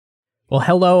Well,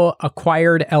 hello,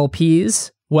 acquired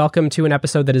LPs. Welcome to an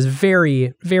episode that is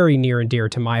very, very near and dear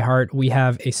to my heart. We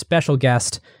have a special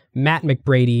guest, Matt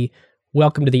McBrady.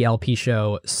 Welcome to the LP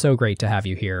show. So great to have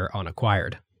you here on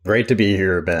Acquired. Great to be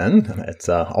here, Ben. It's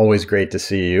always great to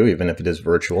see you, even if it is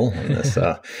virtual in this,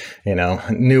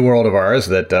 new world of ours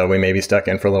that we may be stuck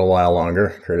in for a little while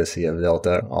longer, courtesy of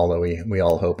Delta, although we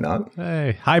all hope not.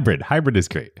 Hey, hybrid. Hybrid is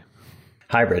great.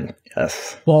 Hybrid,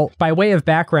 yes. Well, by way of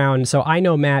background, so I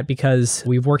know Matt because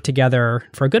we've worked together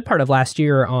for a good part of last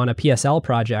year on a PSL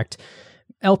project.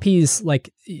 LPs,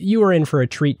 like, you were in for a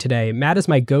treat today. Matt is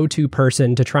my go-to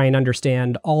person to try and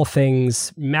understand all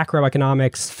things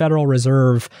macroeconomics, Federal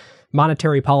Reserve,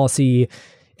 monetary policy,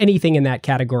 anything in that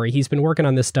category. He's been working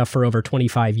on this stuff for over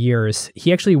 25 years.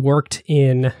 He actually worked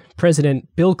in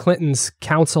President Bill Clinton's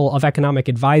Council of Economic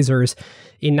Advisors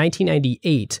in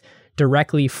 1998,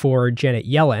 directly for Janet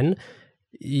Yellen.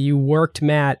 You worked,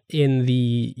 Matt, in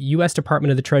the U.S.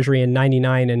 Department of the Treasury in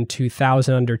 99 and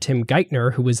 2000 under Tim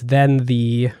Geithner, who was then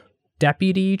the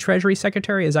Deputy Treasury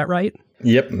Secretary. Is that right?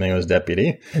 Yep, he was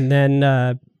deputy. And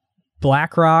then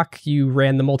BlackRock, you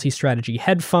ran the multi-strategy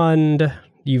hedge fund.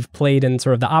 You've played in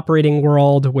sort of the operating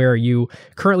world where you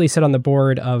currently sit on the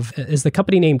board of, is the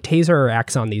company named Taser or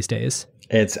Axon these days?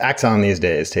 It's Axon these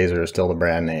days. Taser is still the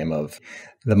brand name of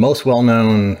the most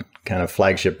well-known kind of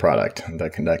flagship product, the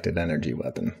conducted energy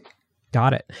weapon.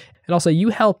 Got it. And also, you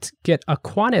helped get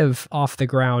Aquantive off the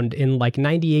ground in like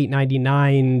 98,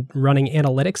 99, running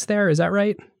analytics there. Is that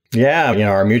right? Yeah,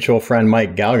 our mutual friend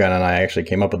Mike Galgan and I actually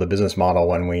came up with a business model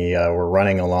when we were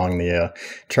running along the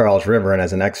Charles River. And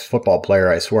as an ex-football player,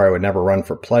 I swore I would never run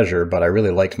for pleasure, but I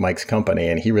really liked Mike's company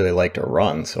and he really liked to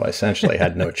run. So I essentially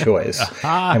had no choice.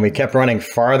 And we kept running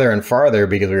farther and farther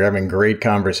because we were having great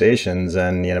conversations.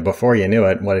 And, before you knew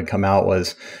it, what had come out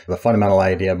was the fundamental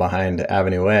idea behind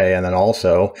Avenue A. And then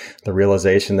also the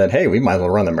realization that, hey, we might as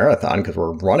well run the marathon because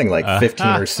we're running like 15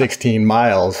 or 16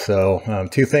 miles. So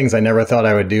two things I never thought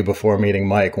I would do before meeting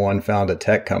Mike. One, found a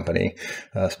tech company,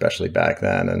 especially back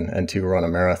then, and two, run a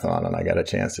marathon. And I got a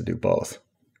chance to do both.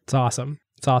 It's awesome.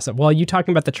 It's awesome. Well, you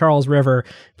talking about the Charles River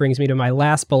brings me to my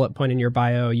last bullet point in your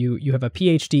bio. You have a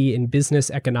PhD in business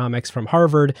economics from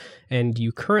Harvard, and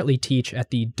you currently teach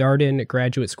at the Darden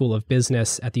Graduate School of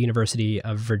Business at the University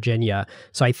of Virginia.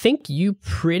 So I think you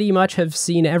pretty much have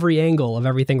seen every angle of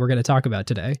everything we're going to talk about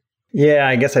today. Yeah,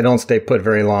 I guess I don't stay put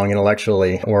very long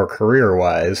intellectually or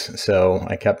career-wise, so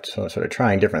I kept sort of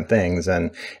trying different things.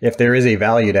 And if there is a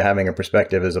value to having a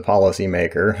perspective as a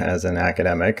policymaker, as an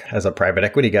academic, as a private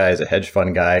equity guy, as a hedge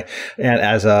fund guy, and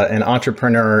as an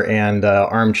entrepreneur and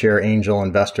armchair angel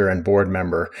investor and board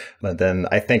member, but then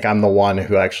I think I'm the one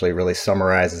who actually really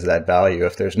summarizes that value.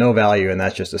 If there's no value, and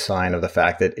that's just a sign of the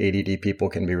fact that ADD people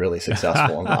can be really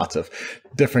successful in lots of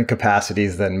different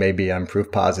capacities, then maybe I'm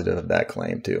proof positive of that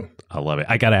claim too. I love it.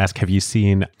 I got to ask, have you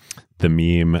seen the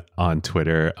meme on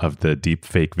Twitter of the deep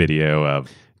fake video of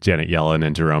Janet Yellen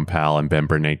and Jerome Powell and Ben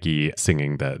Bernanke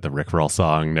singing the Rickroll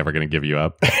song, Never Gonna Give You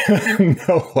Up?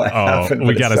 No, I haven't.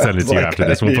 We got to send it to you after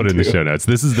this. We'll put it in the show notes.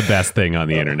 This is the best thing on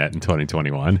the internet in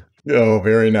 2021. Oh,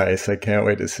 very nice. I can't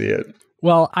wait to see it.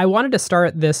 Well, I wanted to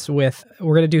start this with,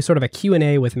 we're going to do sort of a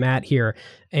Q&A with Matt here.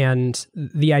 And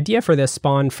the idea for this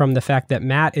spawned from the fact that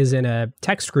Matt is in a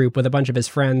text group with a bunch of his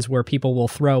friends where people will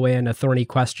throw in a thorny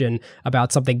question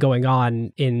about something going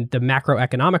on in the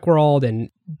macroeconomic world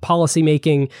and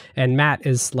policymaking. And Matt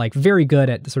is like very good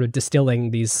at sort of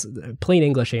distilling these plain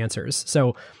English answers.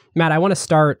 So Matt, I want to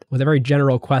start with a very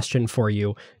general question for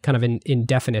you, kind of in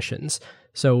definitions.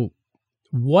 So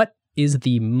what is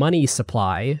the money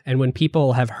supply? And when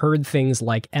people have heard things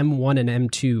like M1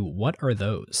 and M2, what are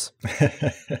those?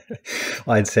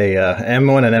 Well, I'd say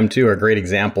M1 and M2 are great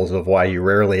examples of why you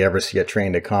rarely ever see a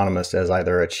trained economist as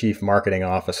either a chief marketing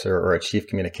officer or a chief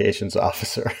communications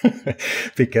officer.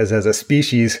 Because as a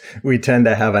species, we tend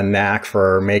to have a knack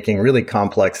for making really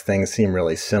complex things seem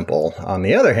really simple. On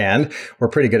the other hand, we're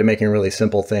pretty good at making really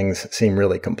simple things seem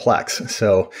really complex.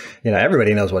 So,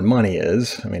 everybody knows what money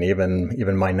is. I mean,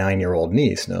 even my 9-year-old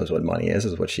niece knows what money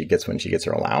is what she gets when she gets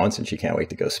her allowance, and she can't wait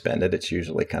to go spend it. It's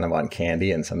usually kind of on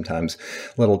candy and sometimes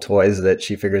little toys that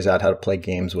she figures out how to play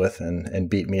games with and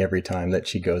beat me every time that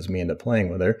she goes me into playing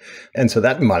with her. And so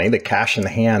that money, the cash in the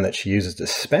hand that she uses to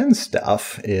spend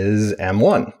stuff, is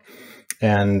M1.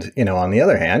 And, on the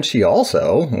other hand, she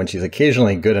also, when she's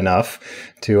occasionally good enough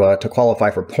to qualify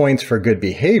for points for good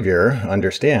behavior,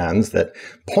 understands that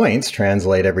points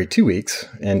translate every 2 weeks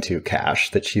into cash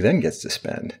that she then gets to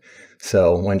spend.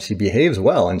 So when she behaves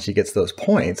well and she gets those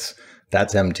points,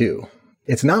 that's M2.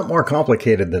 It's not more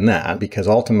complicated than that, because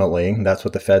ultimately that's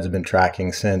what the Fed's been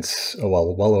tracking since,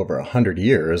 well over 100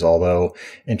 years, although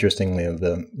interestingly,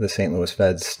 the St. Louis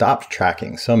Fed stopped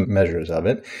tracking some measures of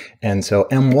it. And so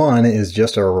M1 is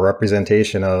just a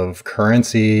representation of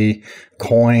currency,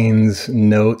 coins,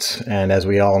 notes, and as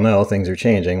we all know, things are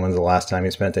changing. When's the last time you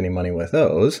spent any money with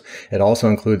those? It also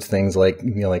includes things like,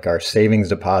 like our savings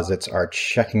deposits, our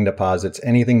checking deposits,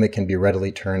 anything that can be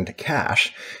readily turned to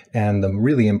cash. And the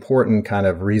really important kind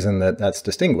of reason that that's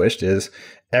distinguished is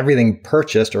everything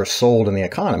purchased or sold in the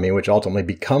economy, which ultimately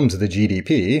becomes the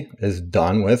GDP, is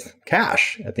done with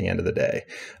cash at the end of the day.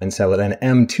 And so then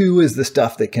M2 is the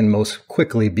stuff that can most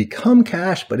quickly become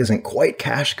cash, but isn't quite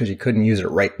cash because you couldn't use it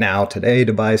right now today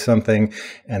to buy something.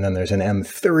 And then there's an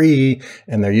M3,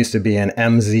 and there used to be an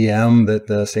MZM that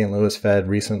the St. Louis Fed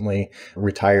recently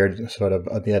retired, sort of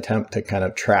the attempt to kind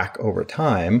of track over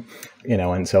time.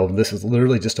 And so this is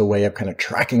literally just a way of kind of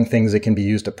tracking things that can be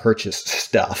used to purchase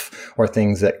stuff, or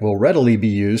things that will readily be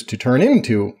used to turn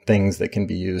into things that can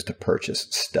be used to purchase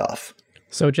stuff.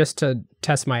 So just to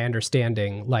test my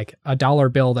understanding, like a dollar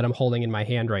bill that I'm holding in my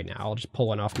hand right now, I'll just pull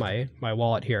one off my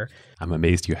wallet here. I'm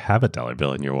amazed you have a dollar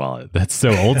bill in your wallet. That's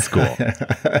so old school.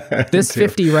 This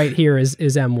 50 right here is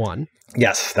M1.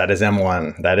 Yes, that is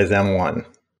M1. That is M1.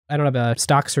 I don't have a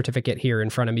stock certificate here in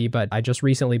front of me, but I just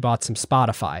recently bought some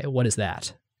Spotify. What is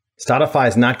that? Spotify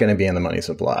is not going to be in the money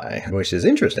supply, which is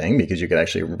interesting because you could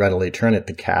actually readily turn it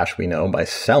to cash, we know, by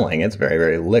selling. It's very,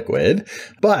 very liquid.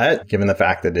 But given the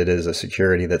fact that it is a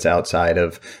security that's outside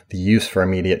of the use for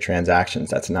immediate transactions,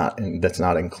 that's not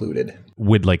included.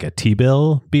 Would like a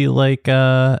T-bill be like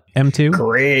M2?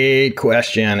 Great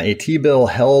question. A T-bill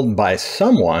held by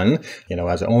someone,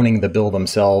 as owning the bill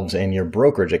themselves in your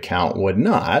brokerage account would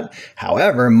not.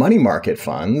 However, money market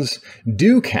funds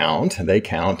do count. They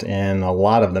count, and a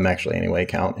lot of them actually anyway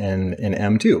count in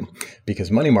M2, because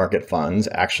money market funds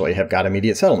actually have got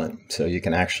immediate settlement. So you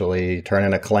can actually turn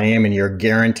in a claim and you're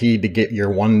guaranteed to get your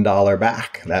 $1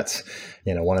 back. That's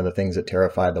one of the things that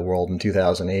terrified the world in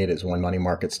 2008 is when money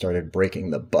markets started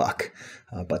breaking the buck.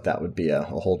 But that would be a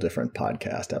whole different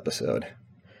podcast episode.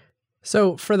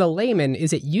 So for the layman,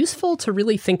 is it useful to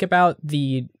really think about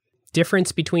the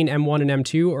difference between M1 and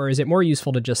M2, or is it more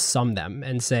useful to just sum them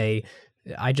and say,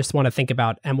 I just want to think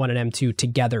about M1 and M2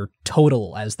 together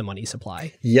total as the money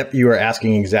supply? Yep, you are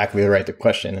asking exactly the right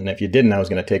question. And if you didn't, I was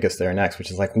going to take us there next, which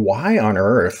is like, why on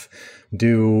earth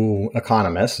do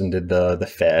economists and did the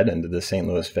Fed and did the St.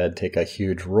 Louis Fed take a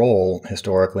huge role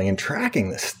historically in tracking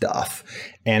this stuff?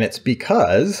 And it's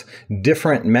because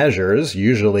different measures,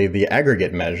 usually the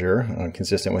aggregate measure,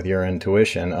 consistent with your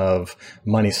intuition of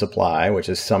money supply, which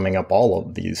is summing up all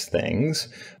of these things,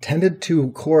 tended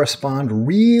to correspond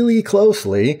really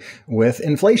closely with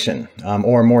inflation,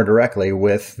 or more directly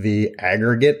with the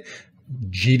aggregate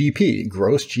GDP,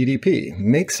 gross GDP.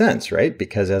 Makes sense, right?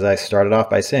 Because as I started off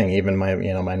by saying, even my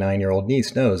 9-year-old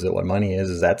niece knows that what money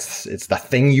is it's the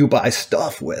thing you buy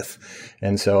stuff with.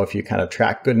 And so if you kind of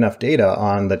track good enough data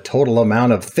on the total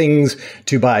amount of things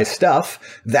to buy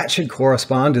stuff, that should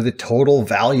correspond to the total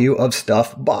value of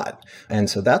stuff bought. And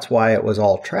so that's why it was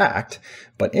all tracked.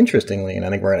 But interestingly, and I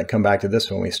think we're going to come back to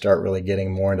this when we start really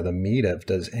getting more into the meat of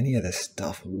does any of this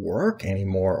stuff work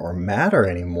anymore or matter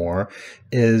anymore,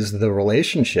 is the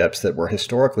relationships that were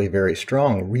historically very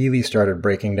strong really started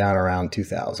breaking down around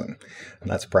 2000.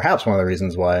 And that's perhaps one of the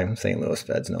reasons why St. Louis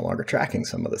Fed's no longer tracking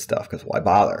some of this stuff, because why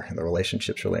bother? The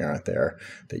relationships really aren't there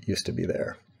that used to be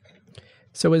there.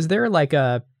 So is there like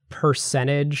a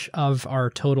percentage of our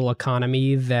total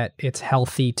economy that it's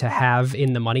healthy to have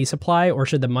in the money supply, or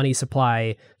should the money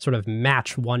supply sort of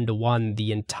match 1-to-1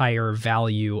 the entire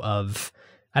value of,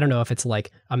 I don't know if it's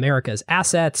like America's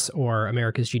assets or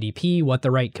America's GDP, what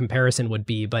the right comparison would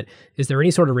be, but is there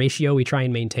any sort of ratio we try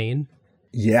and maintain?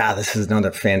 Yeah, this is another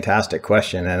fantastic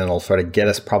question, and it'll sort of get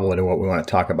us probably to what we want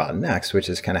to talk about next, which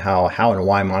is kind of how and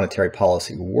why monetary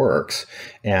policy works.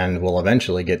 And we'll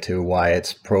eventually get to why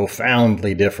it's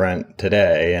profoundly different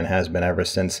today and has been ever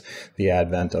since the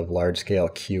advent of large-scale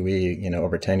QE,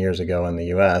 over 10 years ago in the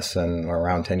US and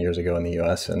around 10 years ago in the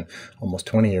US and almost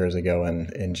 20 years ago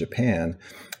in Japan.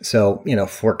 So,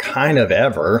 for kind of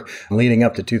ever leading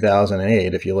up to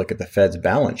 2008, if you look at the Fed's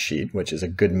balance sheet, which is a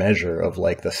good measure of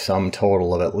like the sum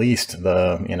total of at least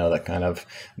the kind of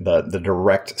the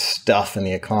direct stuff in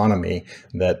the economy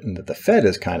that the Fed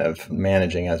is kind of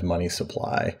managing as money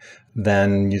supply,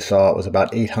 then you saw it was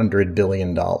about $800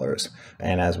 billion.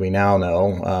 And as we now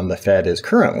know, the Fed is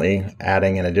currently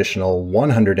adding an additional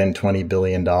 $120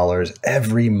 billion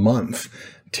every month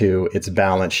to its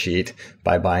balance sheet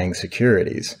by buying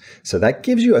securities. So that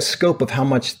gives you a scope of how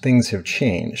much things have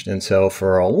changed. And so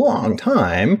for a long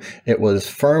time, it was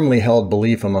firmly held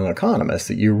belief among economists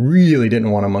that you really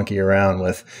didn't want to monkey around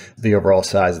with the overall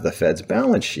size of the Fed's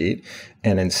balance sheet.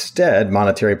 And instead,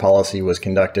 monetary policy was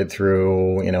conducted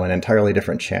through, an entirely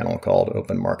different channel called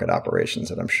open market operations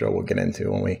that I'm sure we'll get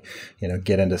into when we,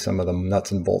 get into some of the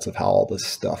nuts and bolts of how all this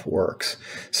stuff works.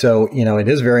 So, it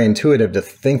is very intuitive to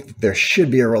think that there should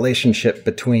be a relationship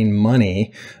between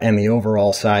money and the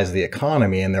overall size of the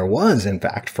economy. And there was, in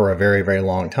fact, for a very, very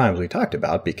long time, as we talked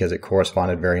about, because it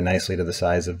corresponded very nicely to the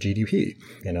size of GDP,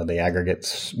 the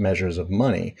aggregate measures of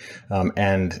money.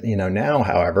 Now,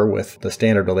 however, with the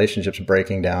standard relationships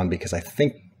breaking down, because I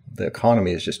think the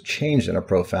economy has just changed in a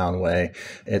profound way,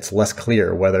 it's less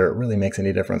clear whether it really makes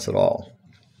any difference at all.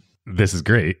 This is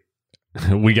great.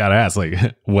 We got to ask,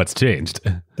 what's changed?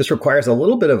 This requires a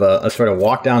little bit of a sort of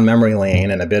walk down memory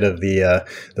lane and a bit of the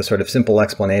sort of simple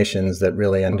explanations that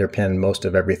really underpin most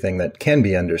of everything that can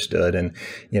be understood. And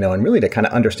really to kind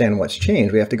of understand what's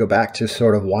changed, we have to go back to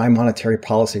sort of why monetary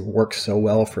policy worked so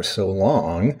well for so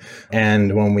long.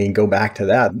 And when we go back to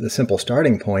that, the simple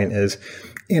starting point is,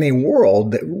 in a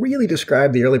world that really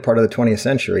described the early part of the 20th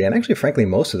century, and actually, frankly,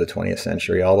 most of the 20th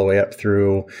century, all the way up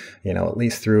through, at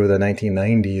least through the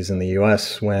 1990s in the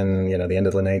US, when, the end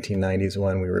of the 1990s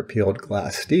when we repealed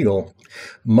Glass-Steagall,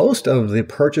 most of the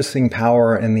purchasing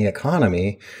power in the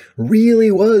economy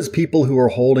really was people who were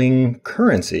holding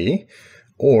currency,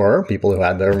 or people who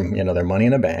had their money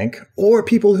in a bank, or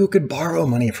people who could borrow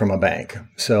money from a bank.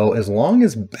 So as long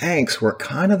as banks were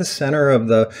kind of the center of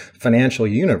the financial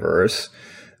universe,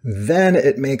 then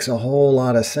it makes a whole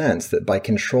lot of sense that by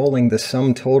controlling the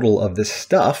sum total of this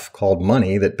stuff called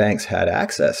money that banks had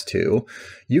access to,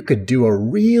 you could do a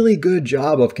really good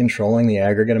job of controlling the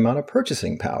aggregate amount of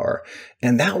purchasing power.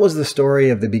 And that was the story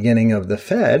of the beginning of the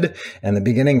Fed and the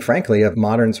beginning, frankly, of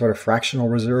modern sort of fractional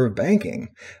reserve banking.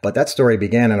 But that story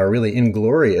began in a really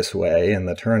inglorious way in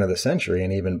the turn of the century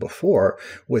and even before,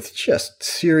 with just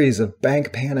series of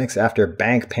bank panics after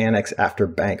bank panics after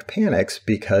bank panics,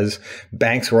 because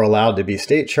banks were allowed to be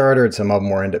state chartered. Some of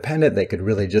them were independent. They could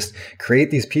really just create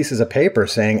these pieces of paper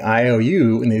saying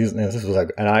IOU, and this was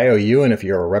like an IOU, and if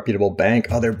you're a reputable bank,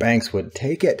 other banks would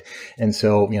take it. And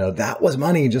so, that was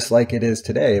money just like it is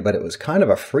today, but it was kind of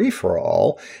a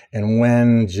free-for-all. And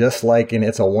when, just like in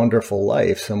It's a Wonderful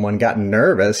Life, someone got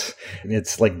nervous,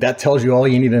 it's like that tells you all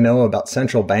you need to know about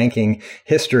central banking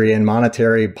history and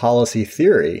monetary policy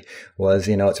theory was,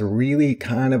 it's really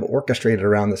kind of orchestrated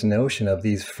around this notion of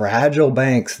these fragile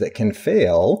banks that can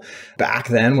fail. Back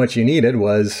then, what you needed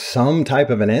was some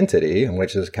type of an entity,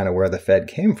 which is kind of where the Fed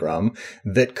came from,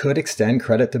 that could extend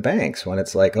credit to banks. When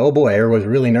it's like, oh boy, everyone's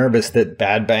really nervous that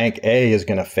bad bank A is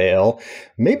going to fail.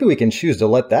 Maybe we can choose to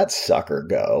let that sucker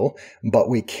go, but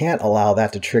we can't allow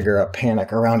that to trigger a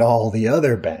panic around all the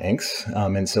other banks.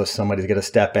 And so somebody's going to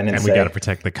step in and say, we got to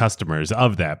protect the customers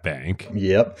of that bank.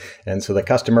 Yep. And so the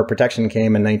customer protection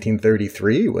came in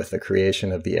 1933 with the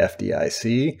creation of the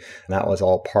FDIC. And that was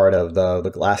all part of the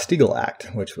Glass-Steagall Act,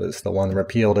 which was the one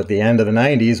repealed at the end of the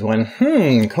 90s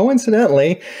when,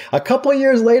 coincidentally, a couple of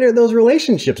years later, those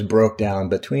relationships broke down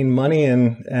between money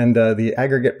and the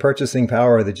aggregate purchasing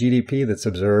power of the GDP that's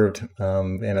observed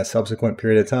in a subsequent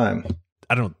period of time.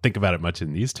 I don't think about it much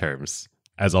in these terms.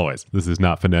 As always, this is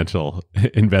not financial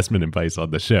investment advice on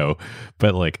the show,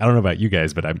 but I don't know about you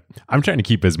guys, but I'm trying to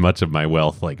keep as much of my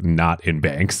wealth not in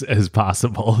banks as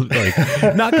possible.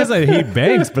 Not because I hate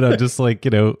banks, but I'm just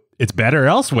it's better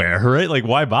elsewhere, right?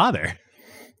 Why bother?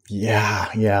 Yeah.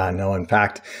 No, in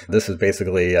fact, this is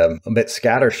basically a bit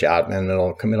scattershot, and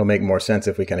it'll make more sense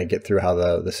if we kind of get through how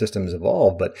the systems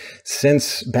evolve. But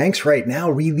since banks right now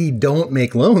really don't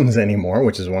make loans anymore,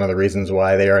 which is one of the reasons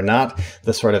why they are not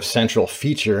the sort of central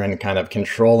feature in kind of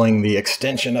controlling the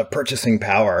extension of purchasing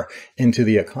power into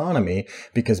the economy,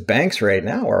 because banks right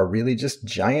now are really just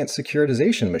giant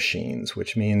securitization machines,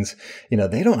 which means,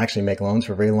 they don't actually make loans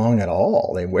for very long at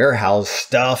all. They warehouse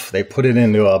stuff, they put it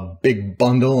into a big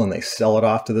bundle, and they sell it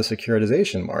off to the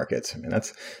securitization markets. I mean,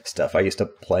 that's stuff I used to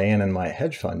play in my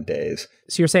hedge fund days.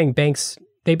 So you're saying banks,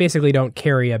 they basically don't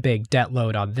carry a big debt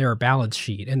load on their balance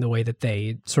sheet in the way that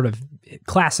they sort of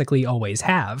classically always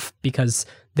have, because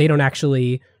they don't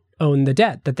actually own the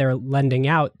debt that they're lending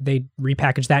out. They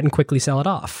repackage that and quickly sell it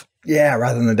off. Yeah,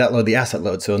 rather than the debt load, the asset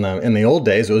load. So in the old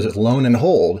days, it was just loan and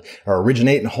hold or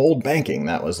originate and hold banking.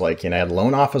 That was like, had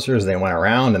loan officers. They went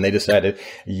around and they decided,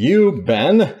 you,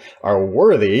 Ben, are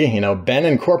worthy, Ben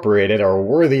Incorporated are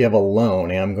worthy of a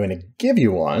loan. And I'm going to give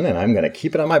you one and I'm going to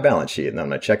keep it on my balance sheet. And I'm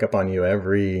going to check up on you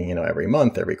every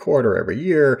month, every quarter, every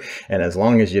year. And as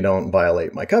long as you don't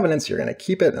violate my covenants, you're going to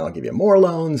keep it and I'll give you more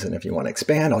loans. And if you want to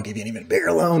expand, I'll give you an even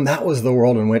bigger loan. That was the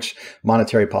world in which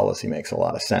monetary policy makes a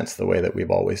lot of sense, the way that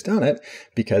we've always done it,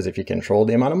 because if you controlled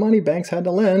the amount of money banks had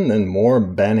to lend, then more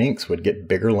Ben Incs would get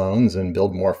bigger loans and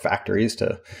build more factories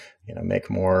to, make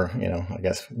more,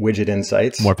 widget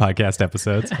insights. More podcast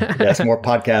episodes. Yes, more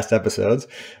podcast episodes.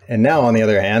 And now, on the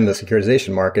other hand, the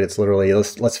securitization market, it's literally,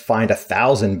 let's find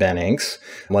 1,000 Ben Incs.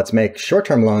 Let's make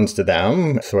short-term loans to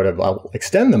them, I'll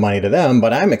extend the money to them,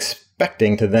 but I'm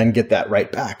expecting to then get that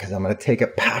right back because I'm going to take a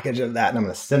package of that and I'm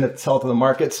going to sell it to the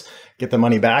markets, get the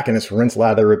money back, and it's rinse,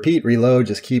 lather, repeat, reload,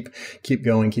 just keep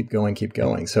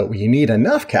going. So you need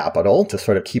enough capital to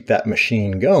sort of keep that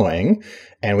machine going.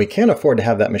 And we can't afford to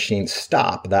have that machine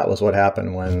stop. That was what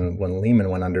happened when Lehman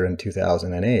went under in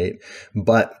 2008.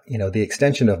 But, the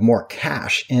extension of more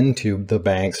cash into the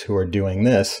banks who are doing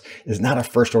this is not a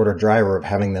first order driver of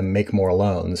having them make more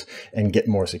loans and get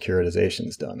more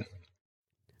securitizations done.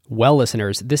 Well,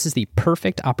 listeners, this is the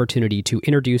perfect opportunity to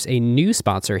introduce a new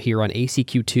sponsor here on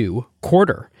ACQ2,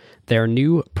 Quarter. Their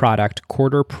new product,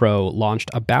 Quarter Pro, launched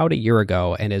about a year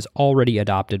ago and is already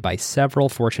adopted by several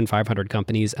Fortune 500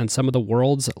 companies and some of the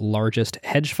world's largest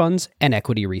hedge funds and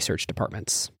equity research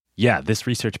departments. Yeah, this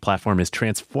research platform is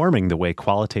transforming the way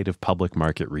qualitative public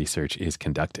market research is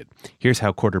conducted. Here's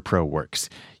how Quarter Pro works.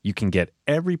 You can get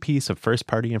every piece of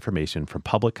first-party information from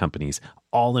public companies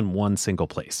all in one single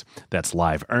place. That's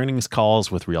live earnings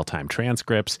calls with real-time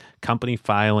transcripts, company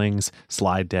filings,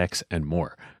 slide decks, and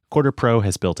more. Quarter Pro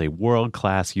has built a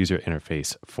world-class user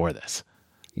interface for this.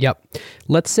 Yep.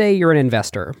 Let's say you're an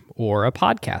investor or a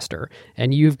podcaster,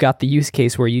 and you've got the use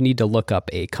case where you need to look up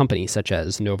a company such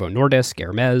as Novo Nordisk,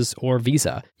 Hermes, or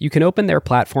Visa. You can open their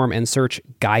platform and search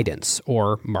guidance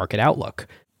or market outlook.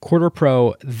 Quarter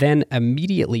Pro then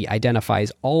immediately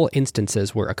identifies all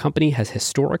instances where a company has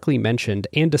historically mentioned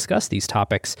and discussed these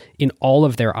topics in all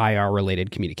of their IR-related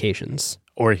communications.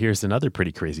 Or here's another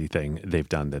pretty crazy thing they've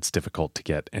done that's difficult to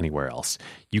get anywhere else.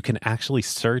 You can actually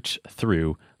search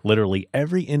through literally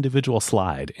every individual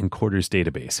slide in Quarter's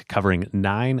database, covering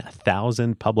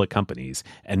 9,000 public companies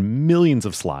and millions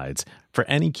of slides for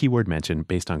any keyword mentioned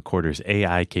based on Quarter's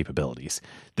AI capabilities.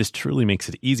 This truly makes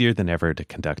it easier than ever to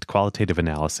conduct qualitative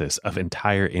analysis of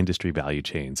entire industry value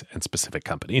chains and specific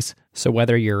companies. So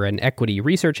whether you're an equity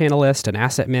research analyst, an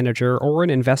asset manager, or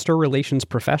an investor relations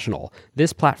professional,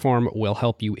 this platform will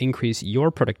help you increase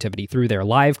your productivity through their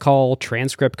live call,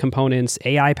 transcript components,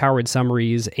 AI-powered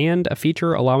summaries, and a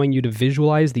feature allowing you to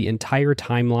visualize the entire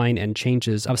timeline and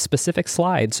changes of specific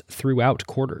slides throughout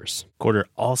quarters. Quarter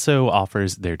also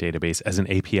offers their database as an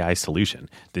API solution.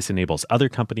 This enables other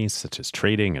companies such as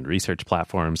trading and research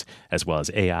platforms, as well as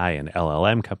AI and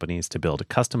LLM companies to build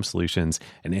custom solutions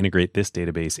and integrate this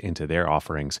database into their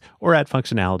offerings or add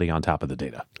functionality on top of the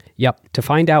data. Yep. To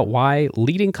find out why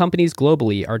leading companies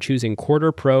globally are choosing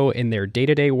Quarter Pro in their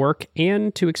day-to-day work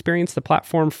and to experience the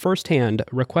platform firsthand,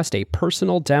 request a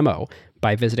personal demo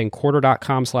by visiting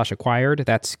quarter.com/acquired.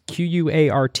 That's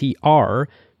QUARTR.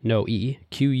 No E,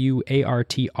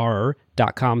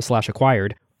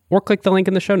 QUARTR.com/acquired, or click the link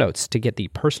in the show notes to get the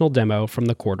personal demo from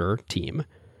the Quarter team.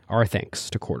 Our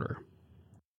thanks to Quarter.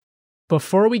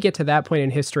 Before we get to that point in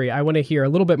history, I want to hear a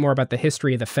little bit more about the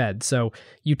history of the Fed. So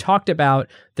you talked about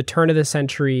the turn of the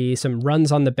century, some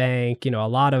runs on the bank, a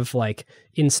lot of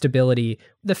instability.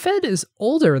 The Fed is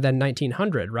older than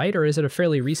 1900, right? Or is it a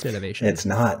fairly recent innovation? It's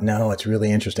not. No, it's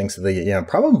really interesting. So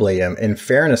probably in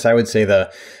fairness, I would say the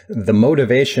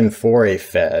motivation for a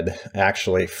Fed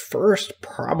actually first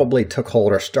probably took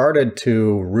hold or started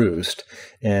to roost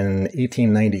in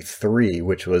 1893,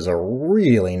 which was a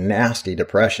really nasty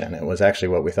depression. It was actually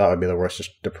what we thought would be the worst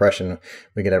depression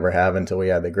we could ever have until we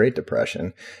had the Great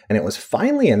Depression. And it was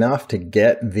finally enough to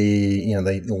get the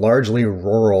largely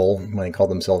rural, when they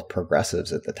called themselves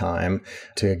progressives at the time,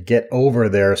 to get over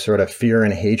their sort of fear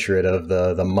and hatred of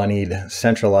the moneyed,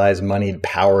 centralized, moneyed,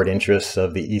 powered interests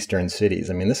of the eastern cities.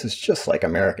 I mean, this is just like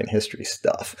American history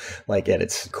stuff, at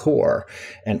its core.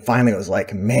 And finally it was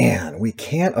like, man, we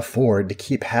can't afford to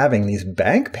keep having these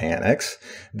bank panics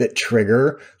that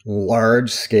trigger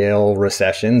large-scale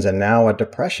recessions and now a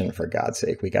depression, for God's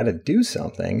sake. We got to do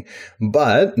something.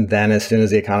 But then as soon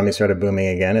as the economy started booming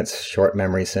again, it's short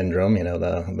memory syndrome.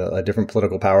 A different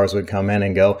political powers would come in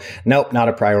and go, nope, not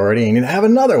a priority. You need to have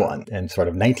another one. And sort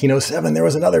of 1907, there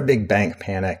was another big bank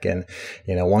panic. And,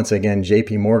 once again,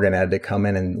 JP Morgan had to come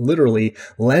in and literally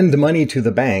lend money to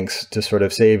the banks to sort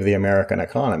of save the American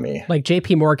economy. Like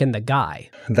JP Morgan, the guy.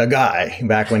 The guy,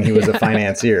 back when he was a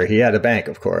financier. He had a bank,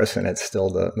 of course, and it's still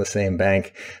the same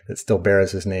bank that still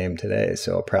bears his name today.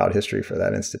 So a proud history for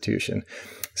that institution.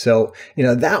 So,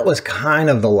 that was kind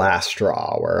of the last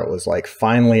straw where it was like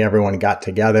finally everyone got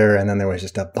together, and then there was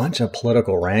just a bunch of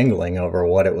political wrangling over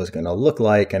what it was going to look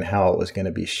like and how it was going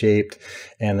to be shaped.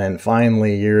 And then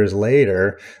finally, years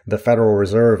later, the Federal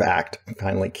Reserve Act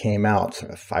finally came out,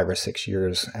 sort of 5 or 6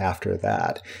 years after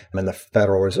that. And the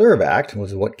Federal Reserve Act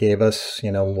was what gave us,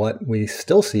 what we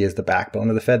still see as the backbone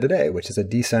of the Fed today, which is a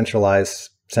decentralized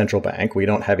central bank. We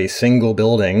don't have a single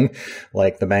building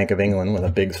like the Bank of England with a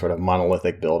big sort of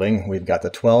monolithic building. We've got the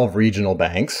 12 regional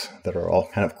banks that are all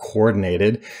kind of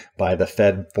coordinated by the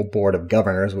Fed Board of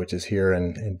Governors, which is here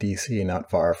in DC,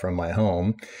 not far from my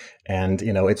home. And,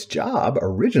 its job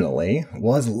originally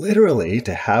was literally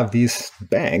to have these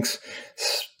banks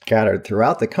scattered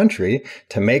throughout the country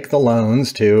to make the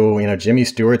loans to, Jimmy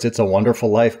Stewart's It's a Wonderful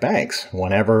Life banks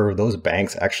whenever those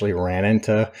banks actually ran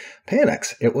into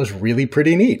panics. It was really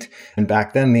pretty neat. And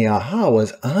back then the aha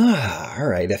was, all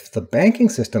right, if the banking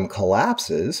system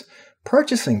collapses,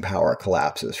 purchasing power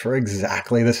collapses for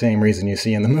exactly the same reason you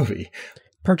see in the movie.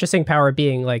 Purchasing power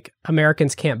being like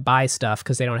Americans can't buy stuff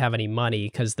because they don't have any money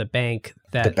because the bank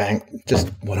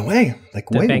just went away. Like,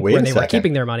 wait a where they second. were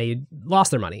keeping their money lost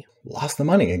their money. Lost the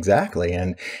money, exactly.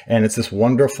 And it's this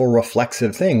wonderful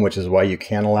reflexive thing, which is why you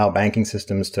can't allow banking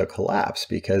systems to collapse,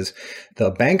 because the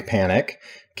bank panic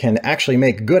can actually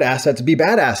make good assets be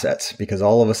bad assets, because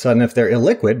all of a sudden, if they're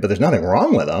illiquid, but there's nothing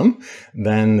wrong with them,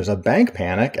 then there's a bank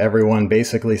panic. Everyone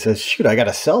basically says, shoot, I got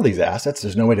to sell these assets.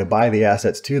 There's no way to buy the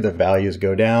assets too. The values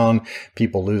go down.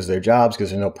 People lose their jobs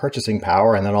because there's no purchasing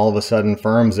power. And then all of a sudden,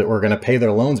 firms that were going to pay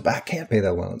their loans back can't pay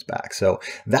their loans back. So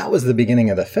that was the beginning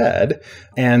of the Fed.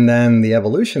 And then the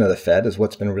evolution of the Fed is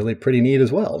what's been really pretty neat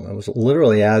as well. It was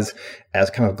literally as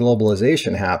kind of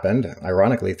globalization happened,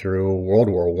 ironically through World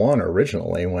War I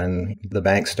originally, when the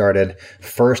banks started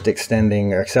first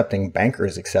extending or accepting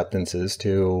bankers' acceptances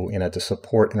to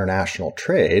support international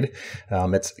trade.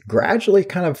 It's gradually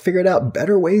kind of figured out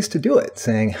better ways to do it,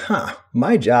 saying,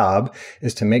 my job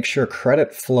is to make sure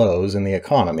credit flows in the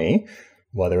economy,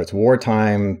 whether it's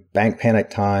wartime, bank panic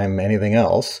time, anything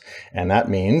else. And that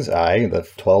means the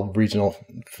 12 regional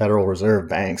Federal Reserve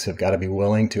banks have got to be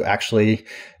willing to actually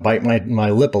bite my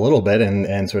lip a little bit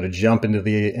and sort of jump into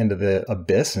the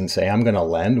abyss and say, I'm going to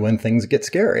lend when things get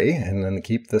scary, and then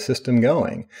keep the system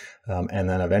going. And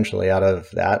then eventually out of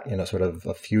that, sort of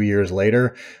a few years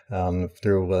later,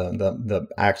 through the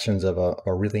actions of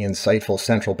a really insightful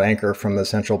central banker from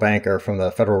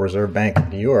the Federal Reserve Bank of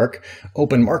New York,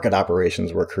 open market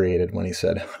operations were created when he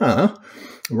said,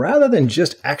 rather than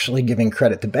just actually giving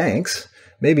credit to banks,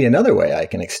 maybe another way I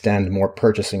can extend more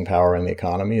purchasing power in the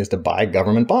economy is to buy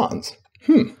government bonds.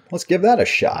 Let's give that a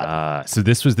shot. So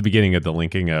this was the beginning of the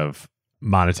linking of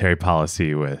monetary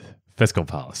policy with fiscal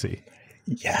policy.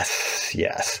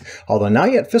 Yes. Although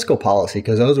not yet fiscal policy,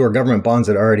 because those were government bonds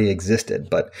that already existed.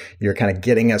 But you're kind of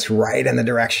getting us right in the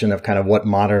direction of kind of what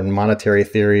modern monetary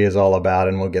theory is all about.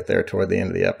 And we'll get there toward the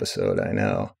end of the episode, I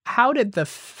know. How did the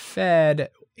Fed,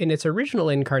 in its original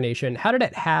incarnation, how did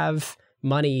it have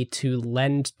money to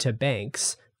lend to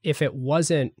banks if it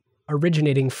wasn't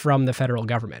originating from the federal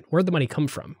government? Where'd the money come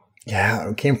from?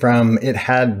 Yeah, it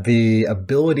had the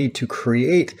ability to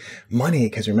create money,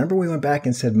 because remember we went back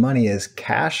and said money is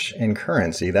cash and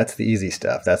currency. That's the easy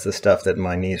stuff. That's the stuff that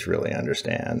my niece really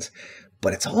understands.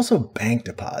 But it's also bank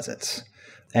deposits.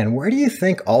 And where do you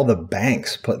think all the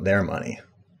banks put their money?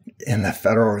 In the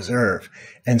Federal Reserve.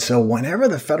 And so whenever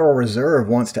the Federal Reserve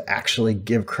wants to actually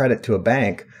give credit to a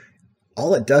bank,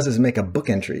 all it does is make a book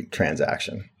entry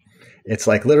transaction. It's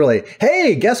like literally,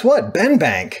 hey, guess what, Ben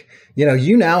Bank?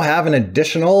 You now have an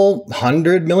additional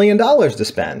 $100 million to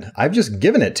spend. I've just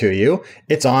given it to you.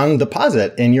 It's on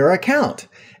deposit in your account.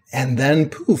 And then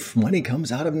poof, money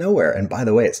comes out of nowhere. And by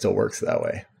the way, it still works that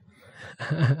way.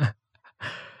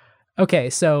 Okay,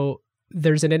 so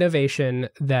there's an innovation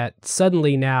that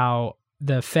suddenly now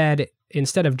the Fed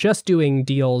instead of just doing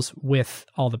deals with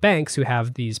all the banks who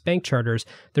have these bank charters,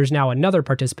 there's now another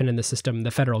participant in the system,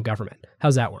 the federal government.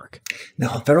 How's that work?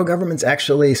 No, the federal government's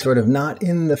actually sort of not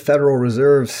in the Federal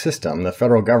Reserve System. The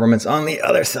federal government's on the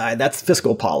other side. That's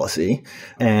fiscal policy.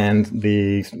 And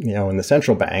in the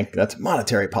central bank, that's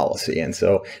monetary policy. And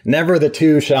so never the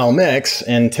two shall mix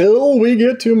until we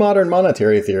get to modern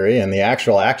monetary theory and the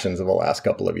actual actions of the last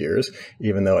couple of years,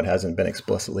 even though it hasn't been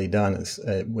explicitly done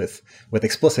with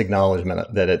explicit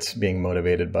acknowledgement that it's being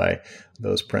motivated by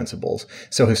those principles.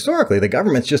 So historically, the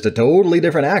government's just a totally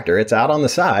different actor. It's out on the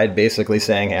side, basically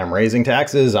saying, hey, I'm raising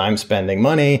taxes, I'm spending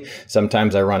money.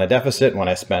 Sometimes I run a deficit when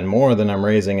I spend more than I'm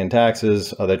raising in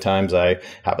taxes. Other times I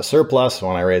have a surplus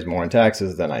when I raise more in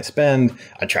taxes than I spend.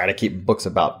 I try to keep books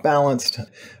about balanced.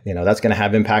 That's going to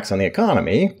have impacts on the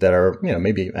economy that are,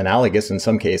 maybe analogous in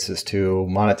some cases to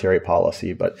monetary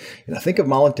policy. But think of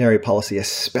monetary policy,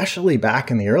 especially back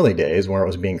in the early days where it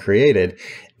was being created.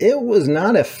 It was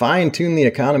not a fine-tune the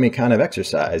economy kind of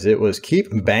exercise. It was keep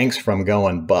banks from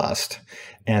going bust.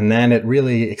 And then it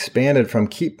really expanded from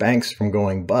keep banks from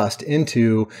going bust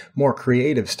into more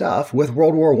creative stuff with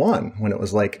World War I, when it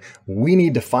was like, we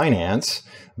need to finance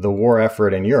the war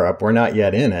effort in Europe. We're not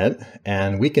yet in it.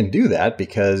 And we can do that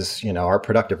because, our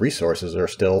productive resources are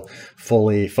still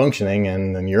fully functioning.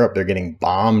 And in Europe, they're getting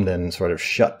bombed and sort of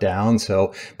shut down.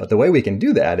 But the way we can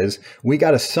do that is we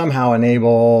got to somehow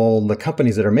enable the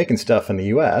companies that are making stuff in the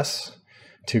US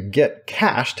to get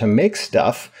cash to make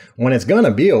stuff when it's going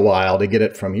to be a while to get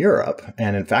it from Europe.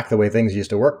 And in fact, the way things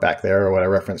used to work back there, or what I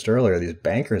referenced earlier, these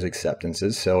bankers'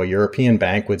 acceptances. So a European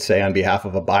bank would say on behalf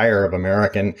of a buyer of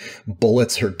American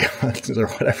bullets or guns or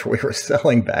whatever we were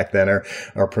selling back then,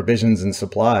 or provisions and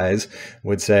supplies,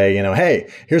 would say,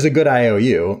 hey, here's a good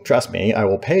IOU. Trust me, I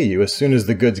will pay you as soon as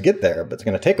the goods get there, but it's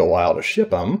going to take a while to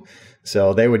ship them.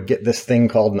 So they would get this thing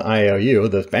called an IOU,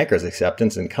 the banker's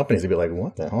acceptance, and companies would be like,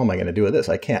 what the hell am I going to do with this?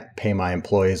 I can't pay my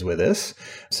employees with this.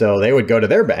 So they would go to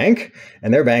their bank,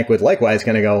 and their bank would likewise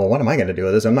kind of go, well, what am I going to do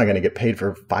with this? I'm not going to get paid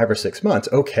for 5 or 6 months.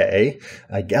 Okay,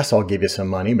 I guess I'll give you some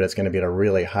money, but it's going to be at a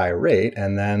really high rate.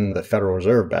 And then the Federal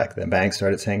Reserve back then, banks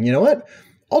started saying, you know what?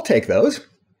 I'll take those.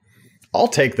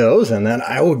 And then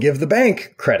I will give the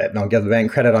bank credit, and I'll give the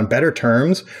bank credit on better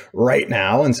terms right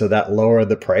now. And so that lowered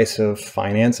the price of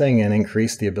financing and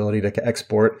increased the ability to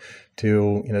export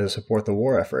to support the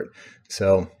war effort.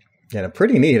 So,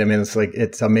 pretty neat. I mean,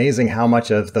 it's amazing how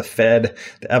much of the Fed,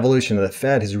 the evolution of the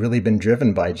Fed has really been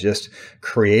driven by just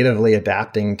creatively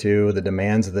adapting to the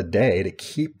demands of the day to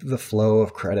keep the flow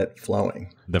of credit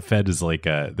flowing. The Fed is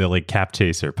they're like cap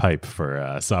chaser pipe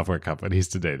for software companies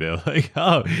today. They're like,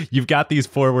 oh, you've got these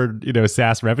forward,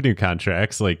 SaaS revenue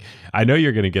contracts. Like, I know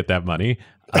you're going to get that money.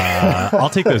 I'll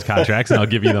take those contracts and I'll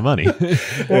give you the money.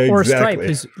 Or Stripe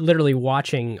is literally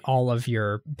watching all of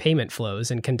your payment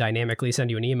flows and can dynamically send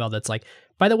you an email that's like,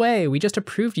 by the way, we just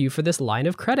approved you for this line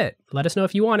of credit. Let us know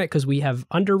if you want it because we have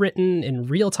underwritten in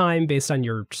real time based on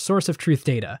your source of truth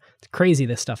data. It's crazy,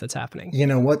 this stuff that's happening.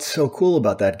 What's so cool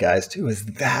about that, guys, too, is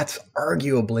that's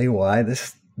arguably why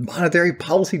this monetary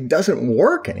policy doesn't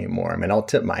work anymore. I mean, I'll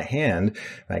tip my hand.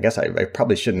 I guess I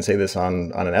probably shouldn't say this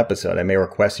on an episode. I may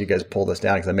request you guys pull this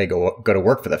down because I may go to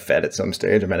work for the Fed at some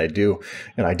stage. I mean, I do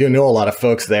know a lot of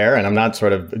folks there, and I'm not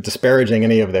sort of disparaging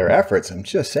any of their efforts. I'm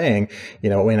just saying,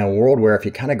 in a world where if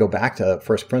you kind of go back to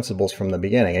first principles from the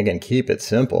beginning, again, keep it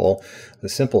simple. The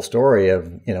simple story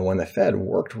of, when the Fed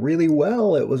worked really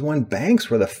well, it was when banks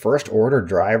were the first order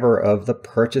driver of the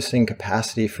purchasing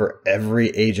capacity for every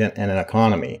agent in an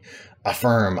economy, a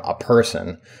firm, a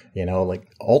person.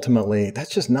 Ultimately,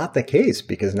 that's just not the case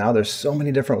because now there's so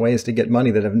many different ways to get money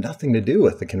that have nothing to do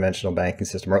with the conventional banking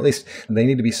system, or at least they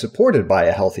need to be supported by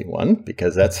a healthy one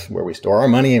because that's where we store our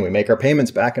money and we make our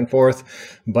payments back and forth.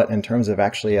 But in terms of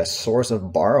actually a source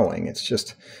of borrowing, it's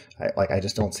just, I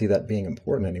just don't see that being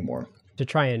important anymore. To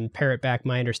try and parrot back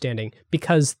my understanding,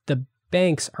 because the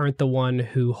banks aren't the one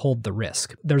who hold the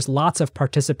risk. There's lots of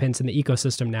participants in the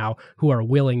ecosystem now who are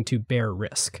willing to bear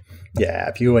risk. Yeah,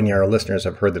 if you and your listeners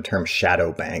have heard the term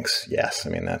shadow banks, yes. I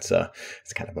mean, it's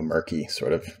kind of a murky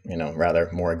sort of, rather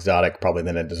more exotic probably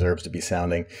than it deserves to be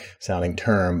sounding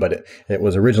term. But it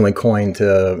was originally coined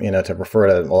to refer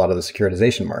to a lot of the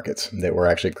securitization markets that were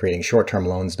actually creating short-term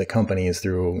loans to companies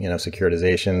through,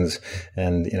 securitizations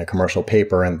and, commercial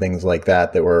paper and things like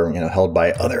that were, held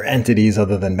by other entities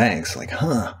other than banks. Like,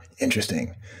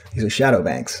 interesting. These are shadow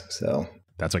banks. So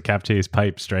that's what CapChase,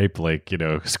 Pipe, Stripe,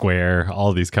 Square, all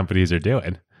of these companies are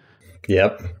doing.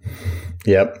 Yep.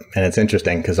 And it's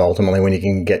interesting because ultimately when you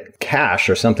can get cash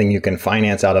or something you can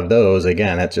finance out of those,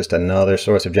 again, it's just another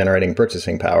source of generating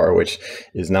purchasing power, which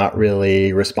is not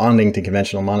really responding to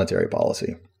conventional monetary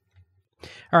policy.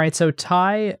 All right, so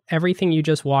tie everything you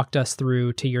just walked us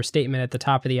through to your statement at the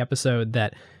top of the episode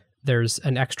that there's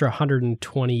an extra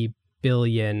 120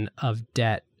 billion of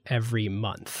debt every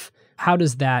month. How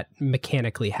does that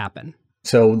mechanically happen?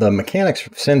 So the mechanics,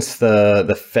 since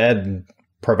the Fed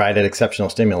provided exceptional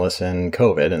stimulus in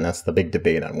COVID, and that's the big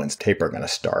debate on when's taper going to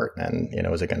start. And,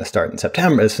 is it going to start in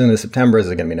September? As soon as September? Is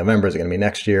it going to be November? Is it going to be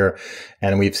next year?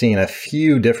 And we've seen a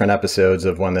few different episodes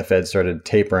of when the Fed started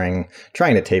tapering,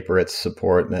 trying to taper its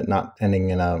support, that not ending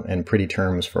in pretty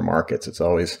terms for markets. It's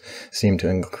always seemed to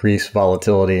increase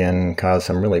volatility and cause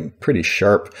some really pretty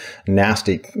sharp,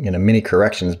 nasty, mini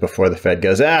corrections before the Fed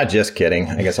goes, just kidding.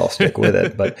 I guess I'll stick with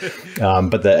it. But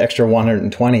the extra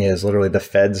 120 is literally the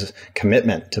Fed's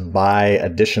commitment to buy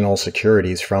additional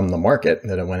securities from the market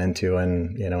that it went into,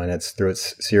 and it's through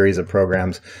its series of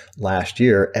programs last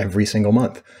year every single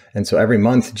month. And so every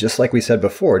month, just like we said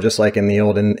before, just like in the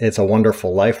old It's a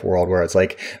Wonderful Life world where it's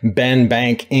like Ben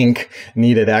Bank Inc.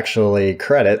 needed actually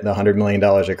credit, the $100 million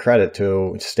of credit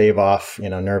to stave off,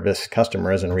 nervous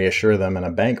customers and reassure them in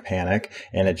a bank panic.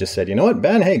 And it just said, you know what,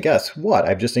 Ben, hey, guess what?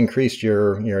 I've just increased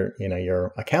your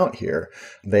account here.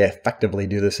 They effectively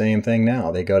do the same thing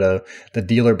now. They go to the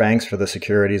dealer banks for the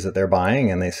securities that they're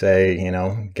buying and they say,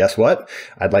 guess what?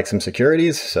 I'd like some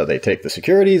securities. So they take the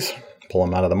securities, pull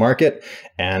them out of the market,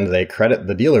 and they credit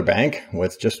the dealer bank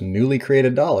with just newly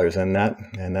created dollars in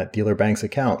that dealer bank's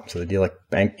account. So the dealer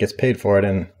bank gets paid for it.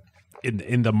 And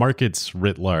in the markets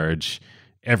writ large,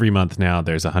 every month now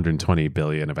there's 120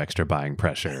 billion of extra buying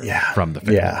pressure from the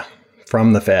Fed. Yeah.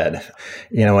 From the Fed,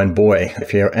 and boy,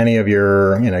 if any of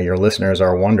your listeners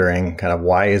are wondering kind of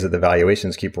why is it the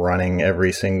valuations keep running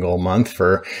every single month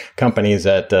for companies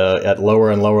at lower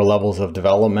and lower levels of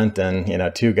development,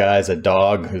 and two guys, a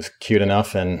dog who's cute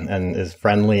enough and is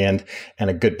friendly and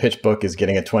a good pitch book is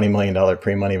getting a $20 million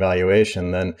pre-money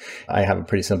valuation, then I have a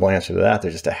pretty simple answer to that.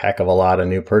 There's just a heck of a lot of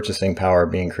new purchasing power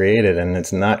being created, and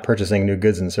it's not purchasing new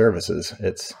goods and services.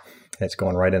 It's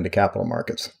going right into capital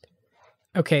markets.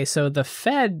 Okay, so the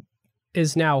Fed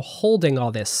is now holding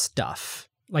all this stuff.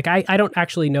 Like, I don't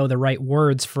actually know the right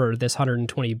words for this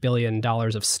 $120 billion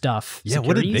of stuff. Yeah, securities.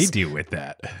 What did they do with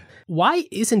that? Why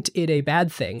isn't it a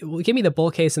bad thing? Well, give me the bull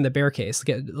case and the bear case.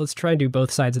 Let's try and do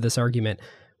both sides of this argument.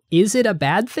 Is it a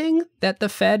bad thing that the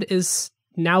Fed is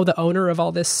now the owner of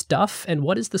all this stuff? And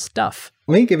what is the stuff?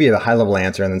 Let me give you a high-level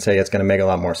answer and then say it's going to make a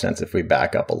lot more sense if we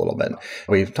back up a little bit.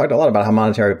 We've talked a lot about how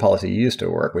monetary policy used to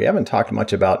work. We haven't talked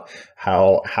much about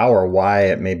how or why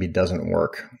it maybe doesn't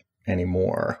work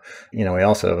anymore. We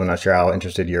also, I'm not sure how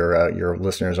interested your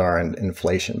listeners are in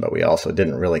inflation, but we also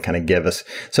didn't really kind of give us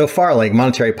so far. Like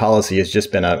monetary policy has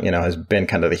just been has been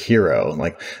kind of the hero.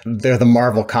 Like they're the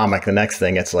Marvel comic. The next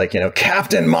thing it's like,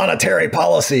 Captain Monetary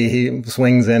Policy. He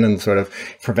swings in and sort of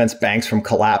prevents banks from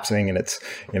collapsing, and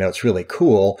it's really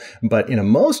cool. But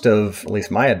most of at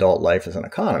least my adult life as an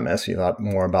economist, you thought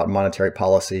more about monetary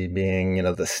policy being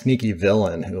the sneaky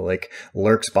villain who like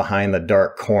lurks behind the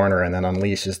dark corner and then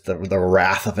unleashes the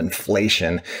wrath of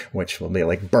inflation, which will be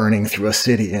like burning through a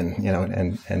city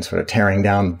and sort of tearing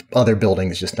down other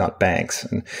buildings, just not banks.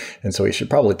 And so we should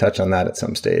probably touch on that at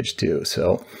some stage too.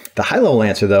 So the high level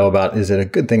answer though about is it a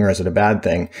good thing or is it a bad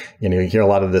thing? You hear a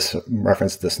lot of this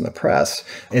reference to this in the press.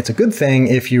 It's a good thing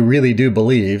if you really do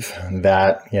believe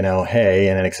that, hey,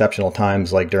 in exceptional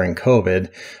times like during COVID,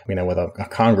 with a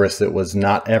Congress that was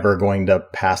not ever going to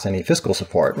pass any fiscal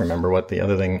support. Remember what the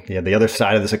other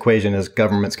side of this equation is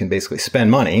governments can basically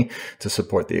spend money to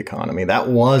support the economy. That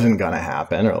wasn't going to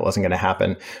happen, or it wasn't going to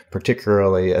happen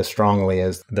particularly as strongly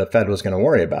as the Fed was going to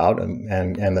worry about.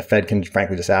 And the Fed can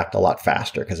frankly just act a lot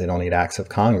faster because they don't need acts of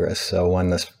Congress. So when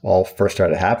this all first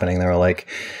started happening, they were like,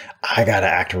 I got to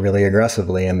act really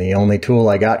aggressively. And the only tool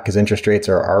I got, because interest rates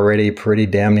are already pretty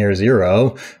damn near zero,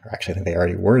 or actually I think they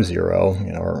already were zero,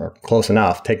 or close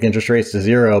enough, take the interest rates to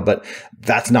zero, but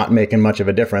that's not making much of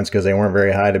a difference because they weren't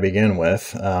very high to begin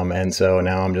with. And so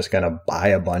now I'm just going to buy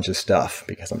a bunch of stuff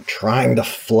because I'm trying to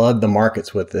flood the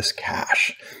markets with this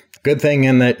cash. Good thing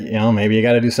in that, maybe you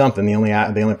got to do something. The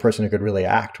only person who could really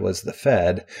act was the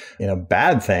Fed.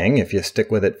 Bad thing if you stick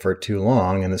with it for too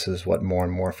long, and this is what more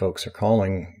and more folks are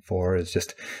calling for, is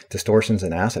just distortions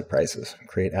in asset prices,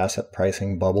 create asset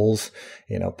pricing bubbles,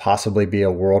 possibly be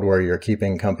a world where you're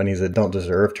keeping companies that don't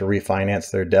deserve to refinance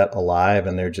their debt alive,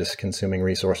 and they're just consuming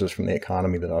resources from the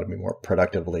economy that ought to be more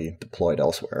productively deployed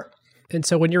elsewhere. And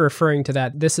so when you're referring to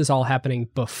that, this is all happening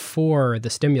before the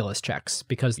stimulus checks,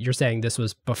 because you're saying this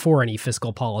was before any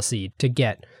fiscal policy to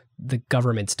get the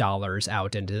government's dollars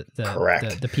out into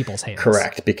the people's hands.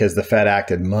 Correct, because the Fed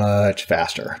acted much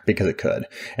faster because it could.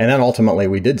 And then ultimately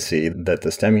we did see that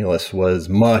the stimulus was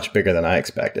much bigger than I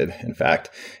expected. In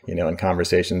fact, in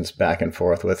conversations back and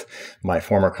forth with my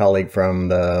former colleague from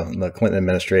the Clinton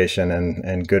administration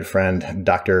and good friend,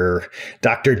 Dr.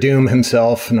 Doom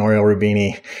himself, Nouriel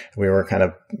Roubini, we were kind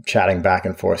of chatting back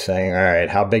and forth saying, all right,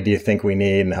 how big do you think we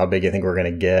need and how big do you think we're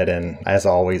going to get? And as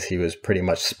always, he was pretty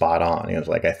much spot on. He was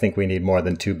like, I think we need more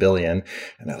than 2 billion.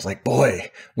 And I was like, boy,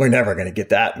 we're never going to get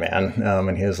that, man.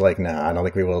 And he was like, nah, I don't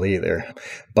think we will either.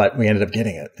 But we ended up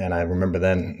getting it. And I remember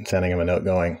then sending him a note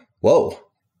going, whoa,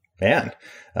 man,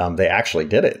 they actually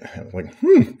did it. I was like,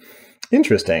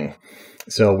 interesting.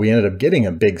 So we ended up getting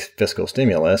a big fiscal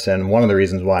stimulus. And one of the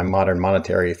reasons why modern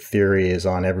monetary theory is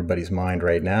on everybody's mind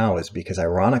right now is because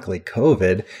ironically,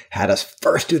 COVID had us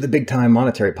first do the big time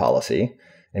monetary policy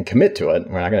and commit to it.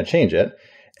 We're not going to change it.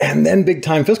 And then big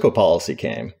time fiscal policy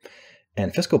came.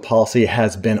 And fiscal policy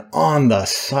has been on the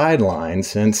sidelines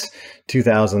since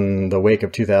the wake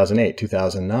of 2008,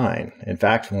 2009. In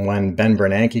fact, when Ben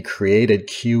Bernanke created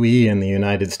QE in the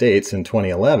United States in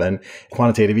 2011,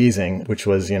 quantitative easing, which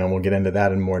was, we'll get into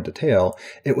that in more detail,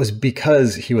 it was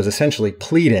because he was essentially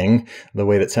pleading the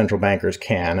way that central bankers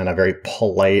can in a very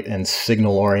polite and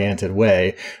signal-oriented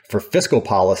way for fiscal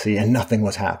policy, and nothing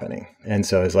was happening. And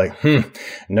so it's like,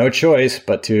 no choice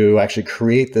but to actually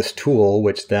create this tool,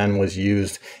 which then was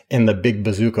used in the big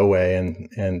bazooka way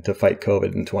and to fight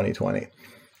COVID in 2020.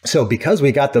 So because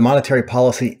we got the monetary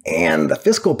policy and the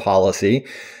fiscal policy,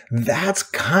 that's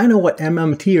kind of what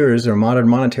MMTers or modern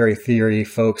monetary theory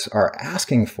folks are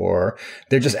asking for.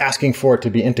 They're just asking for it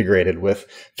to be integrated with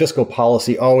fiscal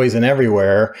policy always and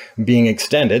everywhere being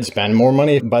extended, spend more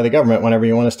money by the government whenever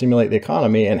you want to stimulate the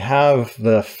economy, and have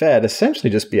the Fed essentially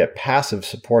just be a passive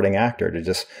supporting actor to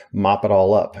just mop it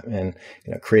all up and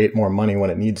create more money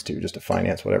when it needs to, just to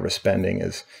finance whatever spending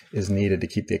is needed to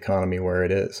keep the economy where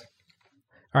it is.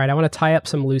 All right, I want to tie up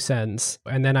some loose ends,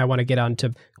 and then I want to get on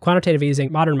to quantitative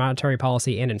easing, modern monetary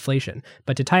policy, and inflation.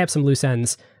 But to tie up some loose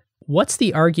ends, what's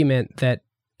the argument that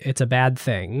it's a bad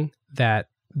thing that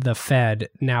the Fed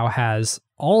now has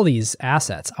all these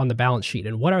assets on the balance sheet?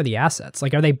 And what are the assets?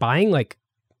 Like, are they buying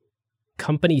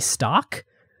company stock?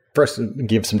 First,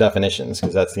 give some definitions,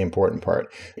 because that's the important part.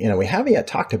 We haven't yet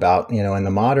talked about, in the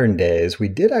modern days, we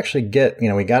did actually get,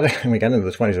 we got into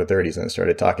the 20s or 30s and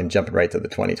started jumping right to the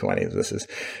 2020s.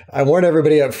 I warned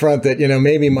everybody up front that,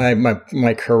 maybe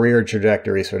my career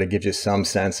trajectory sort of gives you some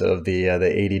sense of the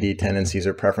ADD tendencies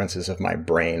or preferences of my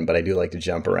brain, but I do like to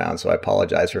jump around. So I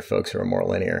apologize for folks who are more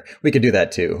linear. We could do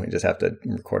that too. We just have to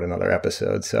record another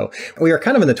episode. So we were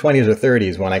kind of in the 20s or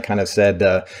 30s when I kind of said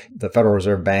the Federal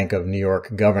Reserve Bank of New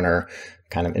York governor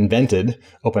kind of invented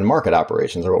open market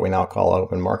operations, or what we now call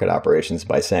open market operations,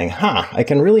 by saying, I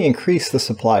can really increase the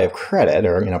supply of credit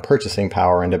or, purchasing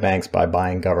power into banks by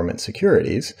buying government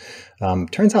securities.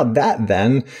 Turns out that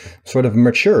then sort of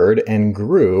matured and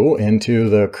grew into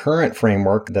the current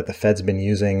framework that the Fed's been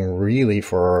using really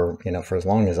for as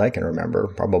long as I can remember,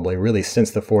 probably really since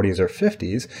the 40s or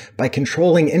 50s, by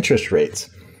controlling interest rates.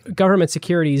 Government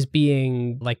securities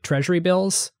being like treasury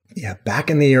bills? Yeah, back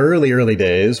in the early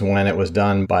days when it was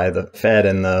done by the Fed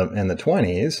in the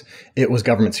 20s, it was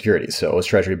government securities. So it was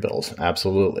treasury bills.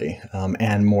 Absolutely.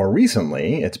 And more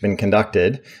recently, it's been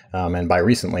conducted. And by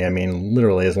recently, I mean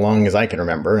literally as long as I can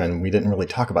remember. And we didn't really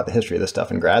talk about the history of this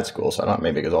stuff in grad school. So I don't know,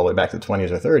 maybe it goes all the way back to the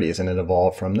 20s or 30s and it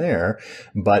evolved from there.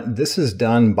 But this is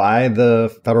done by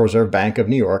the Federal Reserve Bank of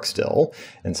New York still,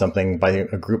 and something by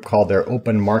a group called their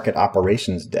Open Market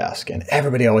Operations Desk. And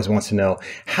everybody always wants to know,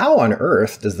 how on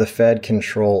earth does the Fed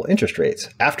control interest rates?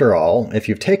 After all, if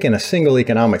you've taken a single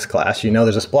economics class,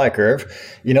 there's a supply curve,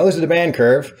 there's a demand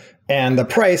curve, and the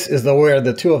price is where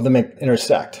the two of them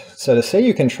intersect. So to say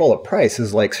you control a price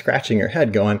is like scratching your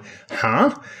head going,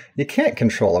 You can't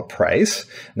control a price.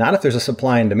 Not if there's a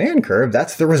supply and demand curve.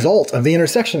 That's the result of the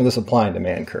intersection of the supply and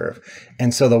demand curve.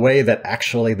 And so the way that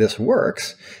actually this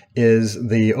works is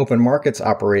the open markets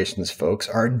operations folks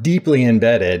are deeply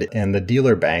embedded in the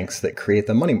dealer banks that create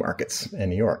the money markets in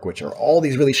New York, which are all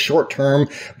these really short-term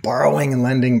borrowing and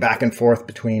lending back and forth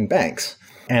between banks.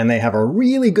 And they have a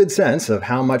really good sense of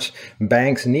how much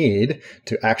banks need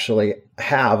to actually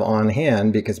have on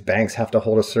hand, because banks have to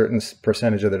hold a certain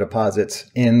percentage of their deposits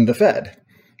in the Fed.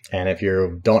 And if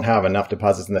you don't have enough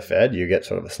deposits in the Fed, you get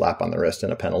sort of a slap on the wrist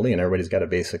and a penalty, and everybody's got to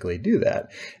basically do that.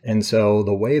 And so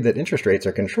the way that interest rates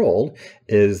are controlled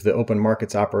is the open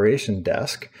markets operation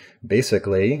desk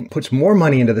basically puts more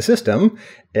money into the system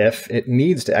if it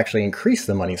needs to actually increase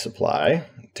the money supply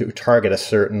to target a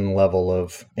certain level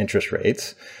of interest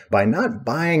rates by not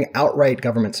buying outright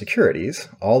government securities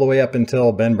all the way up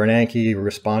until Ben Bernanke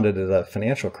responded to the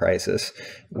financial crisis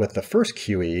with the first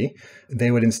QE.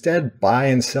 They would instead buy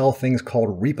and sell things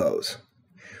called repos,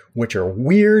 which are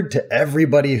weird to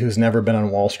everybody who's never been on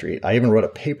Wall Street. I even wrote a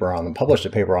paper on them, published a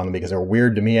paper on them because they're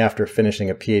weird to me after finishing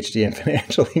a PhD in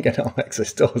financial economics. I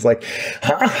still was like,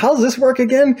 how does this work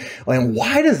again? And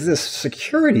why does this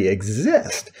security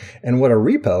exist? And what a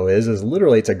repo is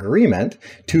literally it's agreement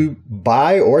to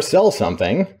buy or sell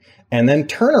something and then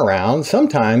turn around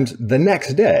sometimes the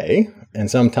next day, and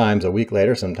sometimes a week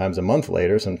later, sometimes a month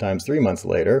later, sometimes 3 months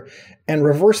later, and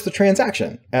reverse the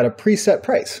transaction at a preset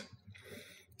price.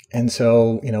 And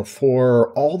so,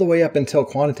 for all the way up until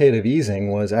quantitative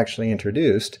easing was actually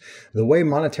introduced, the way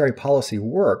monetary policy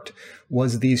worked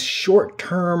was these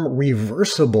short-term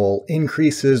reversible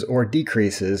increases or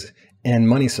decreases in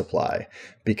money supply,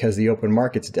 because the open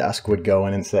markets desk would go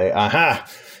in and say, aha,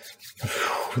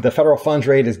 the federal funds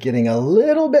rate is getting a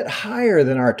little bit higher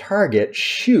than our target.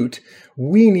 Shoot,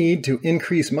 we need to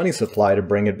increase money supply to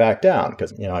bring it back down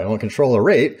because, I don't control a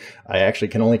rate. I actually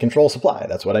can only control supply.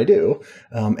 That's what I do.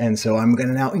 And so I'm going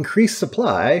to now increase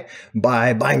supply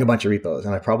by buying a bunch of repos.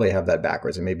 And I probably have that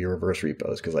backwards and maybe reverse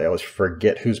repos because I always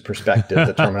forget whose perspective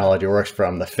the terminology works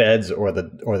from, the feds or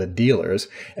the dealers.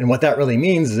 And what that really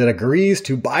means is it agrees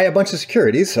to buy a bunch of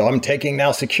securities. So I'm taking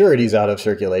now securities out of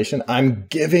circulation. I'm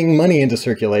giving money into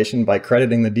circulation by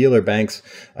crediting the dealer bank's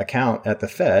account at the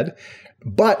Fed.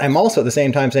 But I'm also at the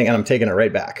same time saying, and I'm taking it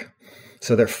right back.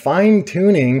 So they're fine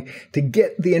tuning to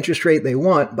get the interest rate they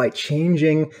want by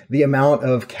changing the amount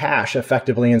of cash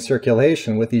effectively in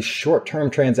circulation with these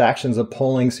short-term transactions of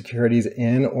pulling securities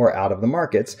in or out of the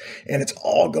markets. And it's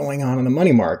all going on in the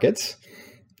money markets,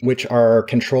 which are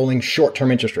controlling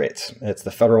short-term interest rates. It's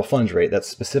the federal funds rate. That's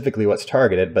specifically what's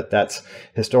targeted, but that's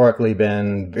historically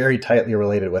been very tightly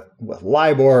related with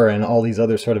LIBOR and all these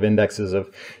other sort of indexes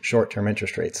of short-term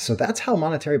interest rates. So that's how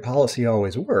monetary policy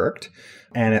always worked.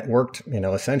 And it worked,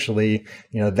 essentially,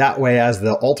 that way as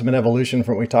the ultimate evolution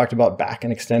from what we talked about back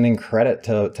in extending credit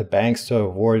to banks to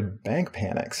avoid bank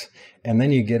panics. And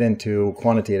then you get into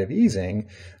quantitative easing.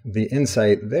 The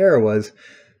insight there was,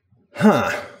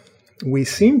 we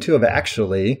seem to have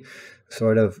actually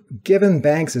sort of given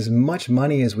banks as much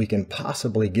money as we can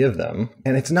possibly give them.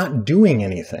 And it's not doing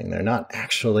anything. They're not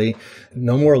actually,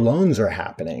 no more loans are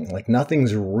happening. Like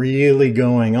nothing's really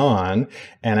going on.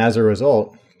 And as a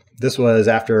result, this was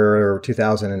after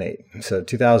 2008. So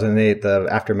 2008, the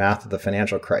aftermath of the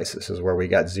financial crisis is where we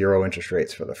got zero interest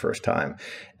rates for the first time.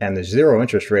 And the zero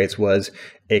interest rates was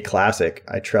a classic,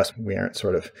 I trust we aren't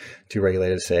sort of too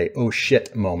regulated to say, oh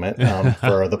shit moment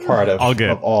for the part of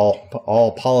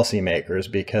all policymakers,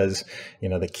 because,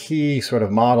 the key sort of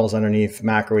models underneath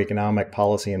macroeconomic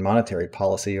policy and monetary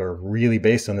policy are really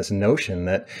based on this notion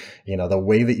that, the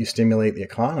way that you stimulate the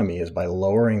economy is by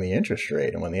lowering the interest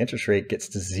rate. And when the interest rate gets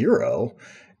to zero,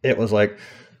 it was like,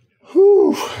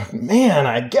 whew, man,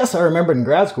 I guess I remembered in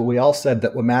grad school, we all said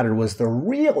that what mattered was the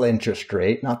real interest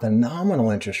rate, not the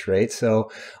nominal interest rate. So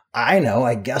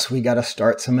I guess we got to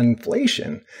start some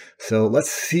inflation. So let's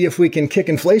see if we can kick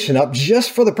inflation up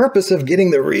just for the purpose of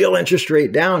getting the real interest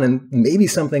rate down, and maybe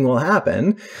something will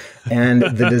happen. And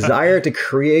the desire to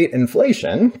create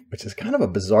inflation, which is kind of a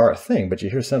bizarre thing, but you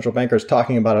hear central bankers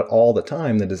talking about it all the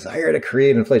time, the desire to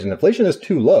create inflation. Inflation is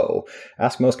too low.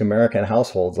 Ask most American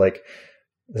households, like,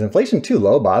 does inflation too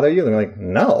low bother you? They're like,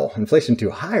 no, inflation too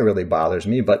high really bothers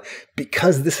me. But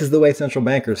because this is the way central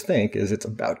bankers think, is it's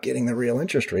about getting the real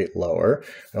interest rate lower,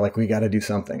 they're like, we got to do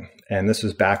something. And this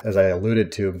was back, as I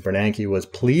alluded to, Bernanke was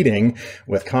pleading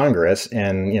with Congress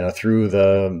and, through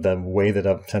the way that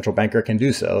a central banker can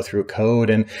do so, through code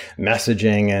and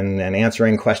messaging and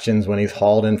answering questions when he's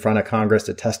hauled in front of Congress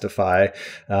to testify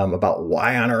about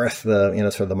why on earth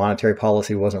the monetary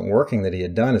policy wasn't working that he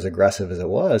had done, as aggressive as it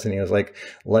was. And he was like,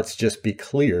 let's just be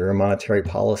clear, monetary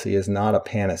policy is not a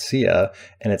panacea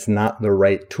and it's not the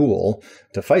right tool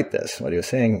to fight this. What he was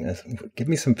saying is, give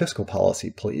me some fiscal policy,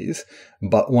 please.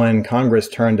 But when Congress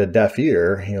turned a deaf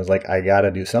ear, he was like, I got to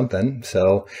do something.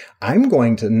 So I'm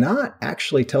going to not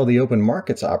actually tell the open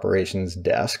markets operations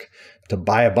desk to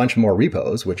buy a bunch more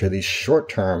repos, which are these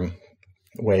short-term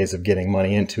ways of getting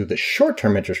money into the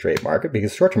short-term interest rate market,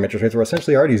 because short-term interest rates were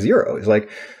essentially already zero. He's like,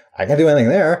 I can't do anything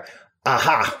there.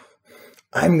 Aha!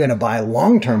 I'm going to buy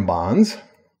long-term bonds,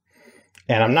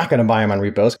 and I'm not going to buy them on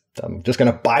repos. I'm just going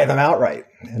to buy them outright.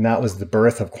 And that was the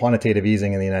birth of quantitative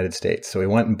easing in the United States. So we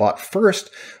went and bought first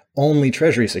only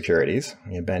Treasury securities.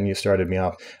 Ben, you started me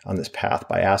off on this path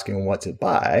by asking what to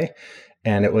buy.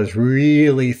 And it was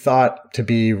really thought to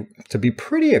be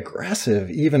pretty aggressive,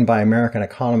 even by American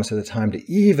economists at the time,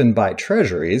 to even buy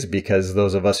treasuries, because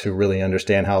those of us who really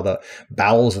understand how the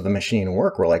bowels of the machine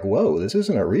work were like, whoa, this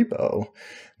isn't a repo.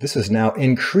 This is now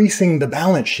increasing the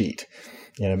balance sheet.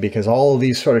 Because all of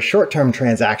these sort of short-term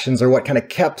transactions are what kind of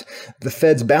kept the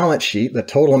Fed's balance sheet, the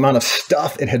total amount of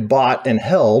stuff it had bought and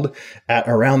held, at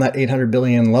around that 800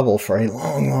 billion level for a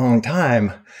long, long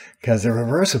time, because they're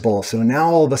reversible. So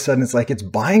now all of a sudden it's like it's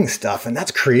buying stuff, and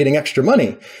that's creating extra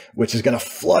money, which is going to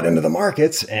flood into the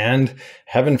markets. And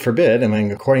heaven forbid,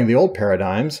 according to the old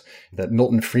paradigms that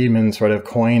Milton Friedman sort of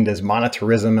coined as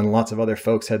monetarism, and lots of other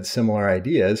folks had similar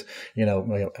ideas,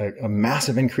 a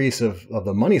massive increase of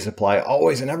the money supply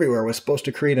always and everywhere was supposed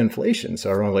to create inflation. So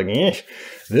everyone's like,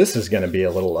 this is going to be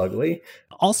a little ugly.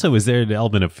 Also, is there an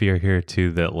element of fear here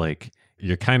too, that like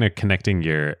you're kind of connecting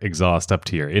your exhaust up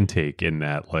to your intake, in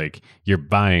that like you're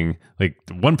buying, like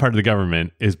one part of the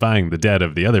government is buying the debt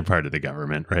of the other part of the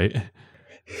government, right?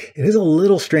 It is a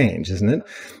little strange, isn't it?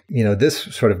 This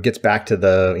sort of gets back to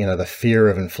the fear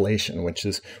of inflation, which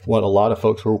is what a lot of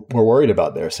folks were worried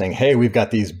about there, saying, hey, we've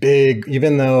got these big,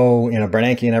 even though,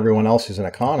 Bernanke and everyone else who's an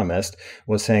economist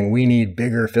was saying we need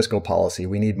bigger fiscal policy.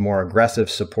 We need more aggressive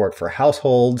support for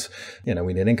households. We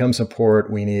need income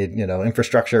support. We need,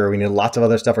 infrastructure. We need lots of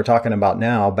other stuff we're talking about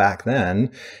now back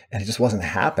then. And it just wasn't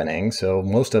happening. So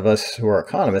most of us who are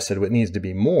economists said it needs to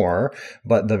be more,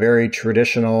 but the very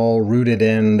traditional, rooted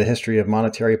in the history of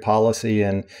monetary policy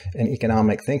and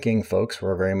economic thinking folks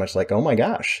were very much like, oh my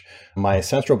gosh, my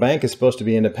central bank is supposed to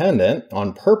be independent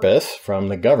on purpose from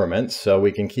the government so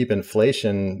we can keep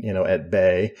inflation, at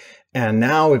bay. And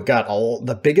now we've got all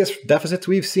the biggest deficits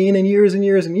we've seen in years and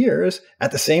years and years.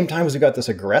 At the same time as we've got this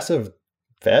aggressive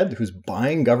Fed who's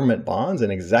buying government bonds.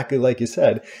 And exactly like you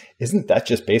said, isn't that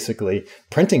just basically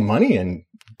printing money and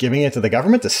giving it to the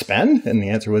government to spend? And the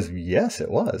answer was yes, it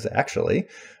was actually.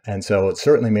 And so it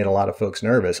certainly made a lot of folks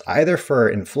nervous, either for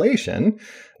inflation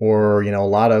or, a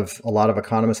lot of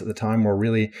economists at the time were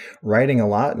really writing a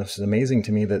lot. And this is amazing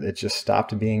to me that it just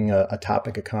stopped being a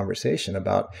topic of conversation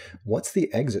about what's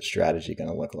the exit strategy going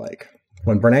to look like.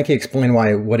 When Bernanke explained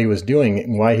why he was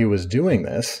doing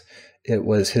this, it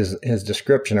was his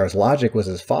description, or his logic was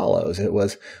as follows. It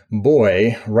was,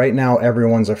 boy, right now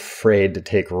everyone's afraid to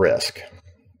take risk.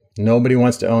 Nobody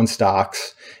wants to own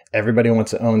stocks. Everybody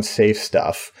wants to own safe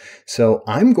stuff. So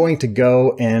I'm going to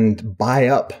go and buy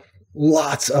up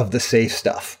lots of the safe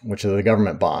stuff, which are the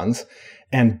government bonds.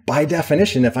 And by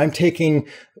definition, if I'm taking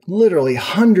literally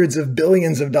hundreds of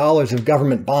billions of dollars of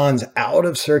government bonds out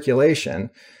of circulation,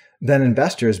 then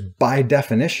investors, by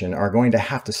definition, are going to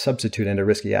have to substitute into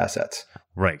risky assets.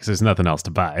 Right, because there's nothing else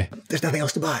to buy. There's nothing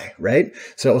else to buy, right?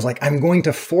 So it was like, I'm going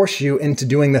to force you into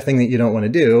doing the thing that you don't want to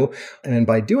do. And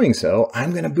by doing so,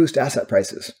 I'm going to boost asset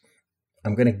prices.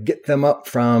 I'm going to get them up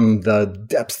from the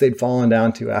depths they'd fallen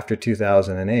down to after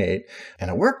 2008.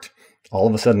 And it worked. All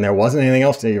of a sudden, there wasn't anything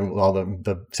else to do. All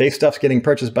the safe stuff's getting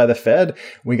purchased by the Fed.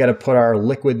 We got to put our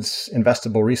liquids,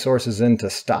 investable resources into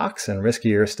stocks and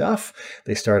riskier stuff.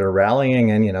 They started rallying,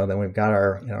 and then we've got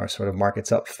our sort of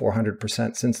markets up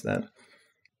 400% since then.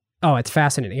 Oh, it's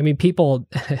fascinating. People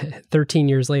 13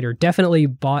 years later definitely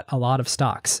bought a lot of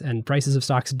stocks, and prices of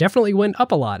stocks definitely went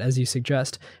up a lot, as you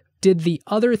suggest. Did the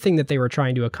other thing that they were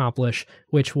trying to accomplish,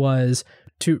 which was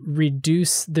to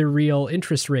reduce the real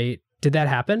interest rate, did that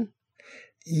happen?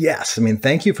 Yes.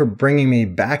 Thank you for bringing me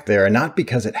back there. Not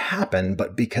because it happened,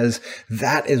 but because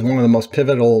that is one of the most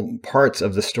pivotal parts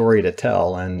of the story to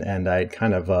tell. And I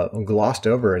kind of glossed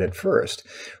over it at first.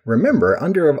 Remember,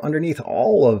 underneath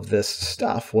all of this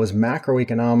stuff was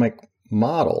macroeconomic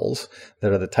models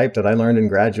that are the type that I learned in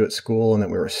graduate school and that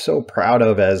we were so proud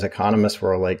of as economists.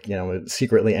 We're like,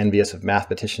 secretly envious of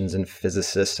mathematicians and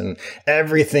physicists, and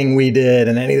everything we did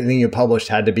and anything you published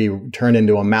had to be turned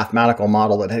into a mathematical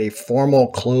model that had a formal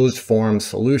closed form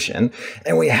solution.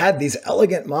 And we had these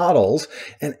elegant models,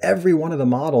 and every one of the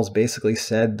models basically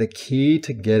said the key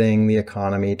to getting the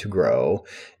economy to grow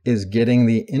is getting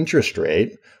the interest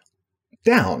rate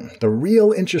down, the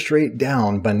real interest rate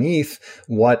down beneath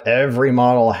what every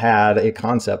model had a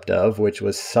concept of, which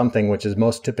was something which is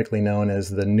most typically known as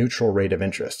the neutral rate of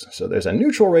interest. So there's a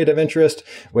neutral rate of interest,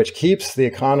 which keeps the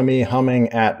economy humming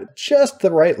at just the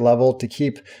right level to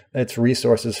keep its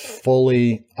resources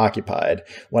fully occupied.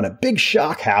 When a big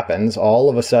shock happens, all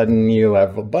of a sudden you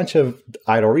have a bunch of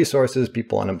idle resources,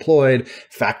 people unemployed,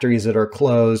 factories that are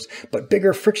closed, but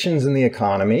bigger frictions in the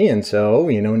economy. And so,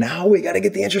 now we got to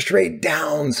get the interest rate down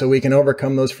down so we can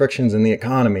overcome those frictions in the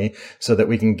economy so that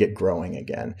we can get growing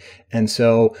again. And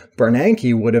so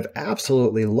Bernanke would have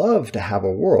absolutely loved to have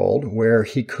a world where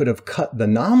he could have cut the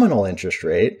nominal interest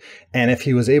rate. And if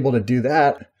he was able to do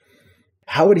that,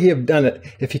 how would he have done it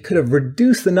if he could have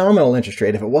reduced the nominal interest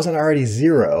rate? If it wasn't already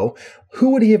zero,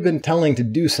 who would he have been telling to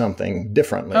do something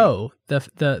differently? Oh,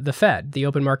 the Fed, the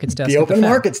open markets desk. The open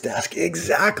markets desk,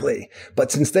 exactly.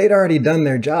 But since they'd already done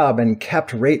their job and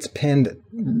kept rates pinned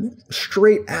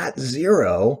straight at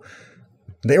zero,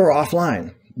 they were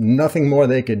offline. Nothing more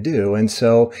they could do. And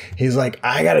so he's like,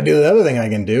 I got to do the other thing I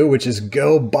can do, which is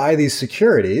go buy these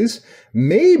securities.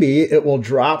 Maybe it will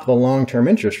drop the long-term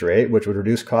interest rate, which would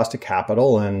reduce cost of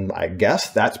capital. And I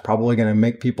guess that's probably going to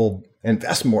make people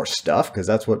invest more stuff, because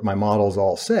that's what my models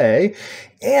all say.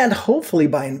 And hopefully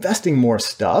by investing more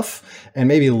stuff and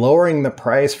maybe lowering the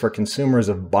price for consumers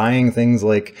of buying things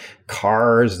like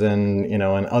cars and,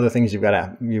 and other things you've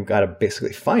got to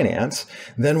basically finance,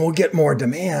 then we'll get more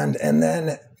demand, and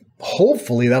then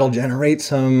hopefully that'll generate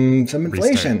some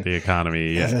inflation. Restart the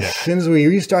economy. As soon as we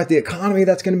restart the economy,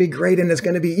 that's going to be great. And it's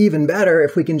going to be even better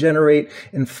if we can generate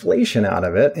inflation out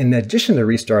of it, in addition to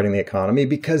restarting the economy,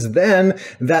 because then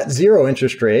that zero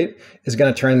interest rate is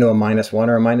going to turn into a -1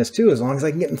 or a -2, as long as I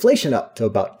can get inflation up to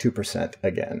about 2%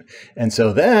 again. And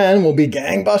so then we'll be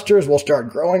gangbusters. We'll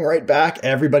start growing right back.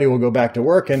 Everybody will go back to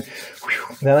work. And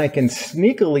then I can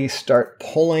sneakily start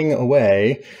pulling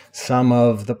away some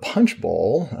of the punch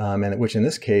bowl, and which in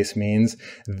this case means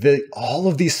that all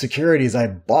of these securities I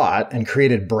bought and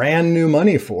created brand new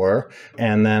money for,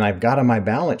 and then I've got on my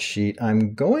balance sheet,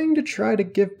 I'm going to try to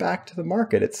give back to the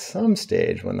market at some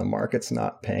stage when the market's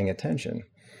not paying attention.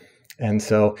 And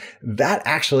so that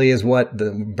actually is what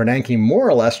the Bernanke more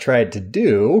or less tried to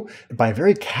do by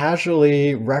very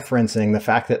casually referencing the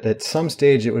fact that at some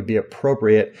stage it would be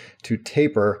appropriate to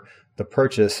taper the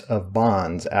purchase of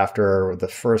bonds after the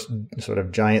first sort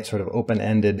of giant sort of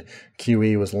open-ended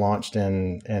QE was launched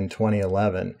in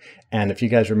 2011. And if you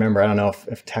guys remember, I don't know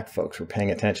if tech folks were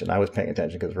paying attention. I was paying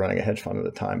attention because I was running a hedge fund at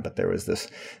the time, but there was this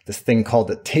thing called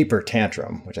the taper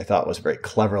tantrum, which I thought was very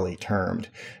cleverly termed.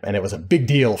 And it was a big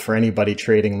deal for anybody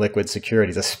trading liquid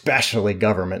securities, especially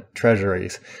government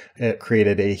treasuries. It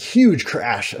created a huge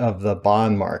crash of the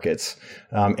bond markets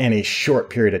in a short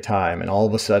period of time. And all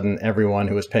of a sudden, everyone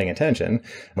who was paying attention,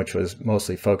 which was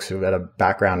mostly folks who had a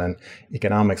background in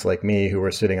economics like me, who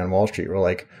were sitting on Wall Street, were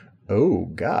like, oh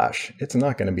gosh, it's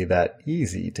not going to be that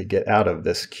easy to get out of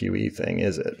this QE thing,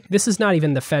 is it? This is not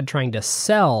even the Fed trying to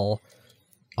sell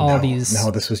all these.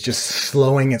 No, this was just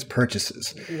slowing its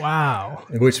purchases. Wow.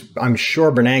 Which I'm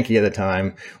sure Bernanke at the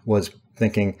time was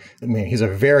thinking. I mean, he's a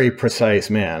very precise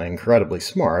man, incredibly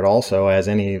smart. Also, as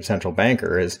any central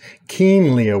banker, is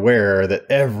keenly aware that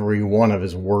every one of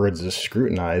his words is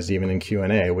scrutinized, even in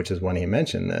Q&A, which is when he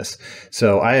mentioned this.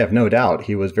 So I have no doubt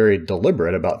he was very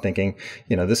deliberate about thinking,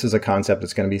 this is a concept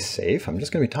that's going to be safe. I'm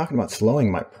just going to be talking about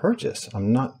slowing my purchase.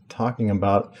 I'm not talking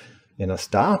about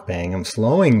stopping, I'm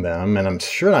slowing them, and I'm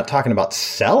sure not talking about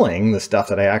selling the stuff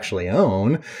that I actually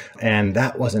own. And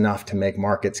that was enough to make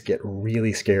markets get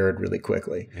really scared really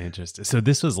quickly. Interesting. So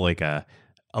this was like a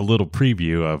little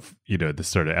preview of, the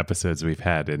sort of episodes we've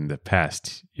had in the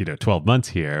past, 12 months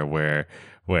here, where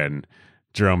when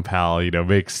Jerome Powell,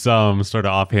 makes some sort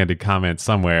of offhanded comment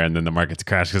somewhere, and then the markets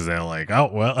crash because they're like, oh,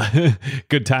 well,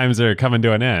 good times are coming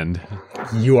to an end.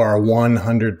 You are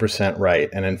 100% right.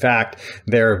 And in fact,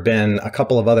 there have been a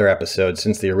couple of other episodes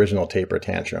since the original taper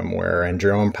tantrum where, and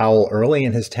Jerome Powell early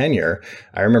in his tenure,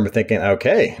 I remember thinking,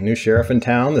 okay, new sheriff in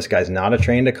town. This guy's not a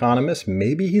trained economist.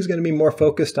 Maybe he's going to be more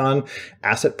focused on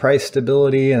asset price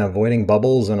stability and avoiding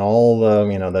bubbles and all the,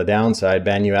 the downside.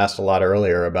 Ben, you asked a lot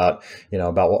earlier about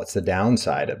what's the downside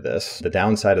of this, the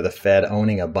downside of the Fed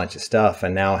owning a bunch of stuff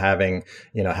and now having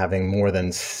more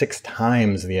than 6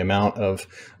 times the amount of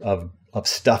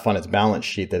stuff on its balance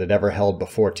sheet that it ever held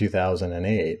before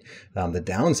 2008. The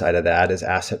downside of that is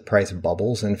asset price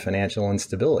bubbles and financial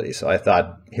instability. So I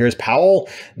thought, here's Powell,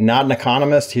 not an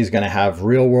economist. He's going to have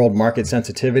real world market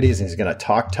sensitivities and he's going to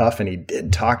talk tough. And he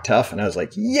did talk tough. And I was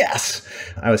like, yes.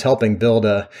 I was helping build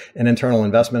an internal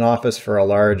investment office for a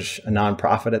large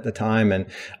nonprofit at the time. And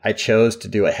I chose to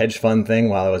do a hedge fund thing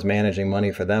while I was managing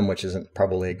money for them, which isn't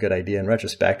probably a good idea in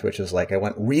retrospect, which is like, I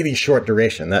went really short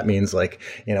duration. That means like,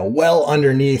 well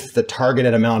underneath the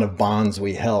targeted amount of bonds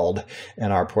we held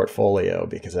in our portfolio,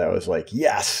 because I was like,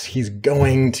 yes, he's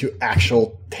going to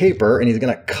actual taper and he's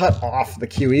going to cut off the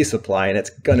QE supply and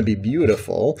it's going to be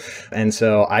beautiful. And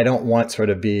so I don't want sort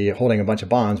of be holding a bunch of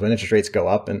bonds when interest rates go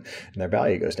up and their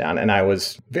value goes down. And I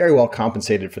was very well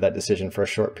compensated for that decision for a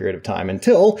short period of time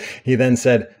until he then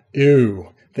said,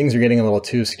 ew, things are getting a little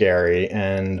too scary,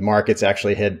 and markets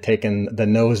actually had taken the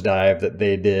nosedive that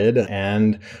they did.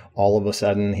 And all of a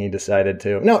sudden he decided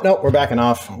to, no, we're backing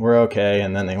off. We're okay.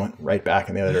 And then they went right back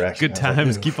in the other direction. Good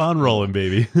times. Keep on rolling,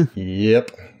 baby.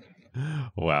 Yep.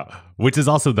 Wow. Which is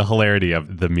also the hilarity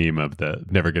of the meme of the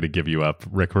never going to give you up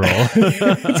Rickroll.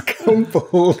 It's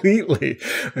completely.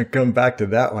 I come back to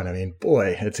that one. I mean,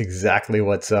 boy, it's exactly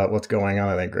what's going on,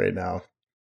 I think, right now.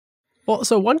 Well,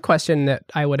 so one question that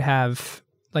I would have,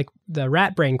 like the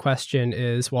rat brain question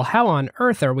is, well, how on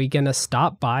earth are we going to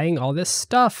stop buying all this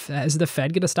stuff? Is the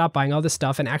Fed going to stop buying all this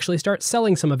stuff and actually start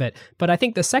selling some of it? But I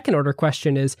think the second order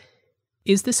question is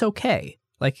this okay?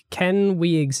 Like, can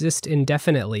we exist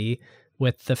indefinitely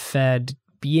with the Fed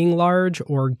being large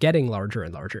or getting larger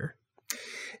and larger?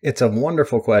 It's a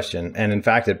wonderful question. And in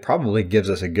fact, it probably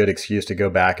gives us a good excuse to go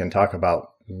back and talk about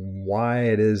why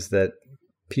it is that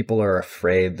people are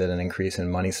afraid that an increase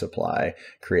in money supply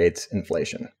creates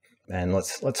inflation. And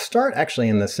let's start actually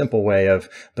in the simple way of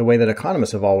the way that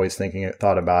economists have always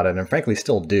thought about it, and frankly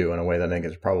still do in a way that I think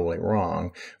is probably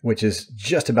wrong, which is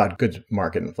just about goods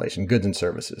market inflation, goods and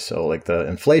services. So like the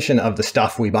inflation of the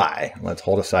stuff we buy. Let's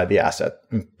hold aside the asset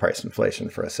price inflation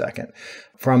for a second.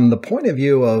 From the point of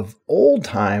view of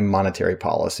old-time monetary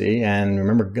policy, and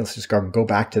remember, let's just go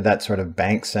back to that sort of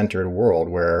bank-centered world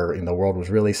where the world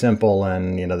was really simple,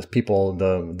 and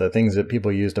the things that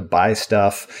people used to buy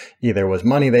stuff either was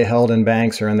money they held in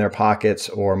banks or in their pockets,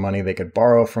 or money they could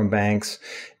borrow from banks.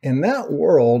 In that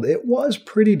world, it was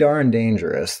pretty darn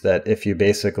dangerous that if you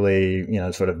basically,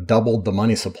 sort of doubled the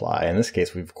money supply, in this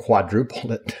case, we've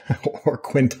quadrupled it or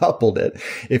quintupled it.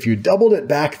 If you doubled it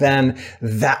back then,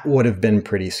 that would have been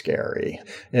pretty scary.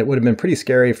 It would have been pretty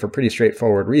scary for pretty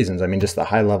straightforward reasons. I mean, just the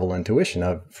high level intuition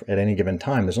of at any given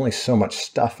time, there's only so much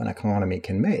stuff an economy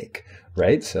can make.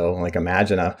 Right? So like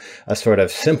imagine a sort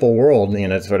of simple world,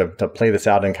 sort of to play this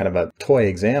out in kind of a toy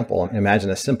example. Imagine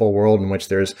a simple world in which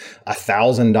there's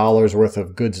 $1,000 worth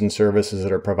of goods and services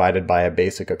that are provided by a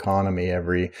basic economy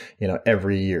every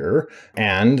year.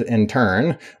 And in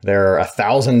turn, there are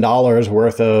 $1,000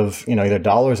 worth of, either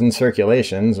dollars in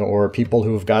circulations or people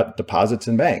who've got deposits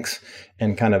in banks.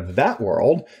 In kind of that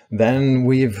world, then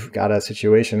we've got a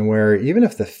situation where even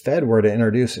if the Fed were to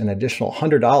introduce an additional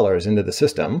 $100 into the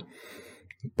system,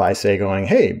 by say going,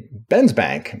 hey, Ben's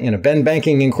Bank, Ben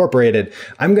Banking Incorporated,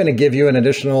 I'm going to give you an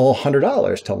additional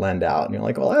 $100 to lend out. And you're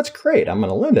like, well, that's great. I'm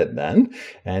going to lend it then.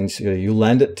 And so you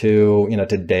lend it to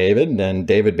David, and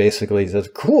David basically says,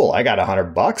 cool, I got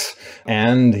 $100.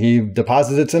 And he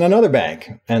deposits it in another bank,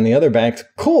 and the other bank's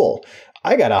cool.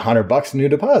 I got $100 new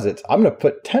deposits. I'm going to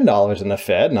put $10 in the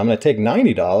Fed, and I'm going to take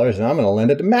 $90 and I'm going to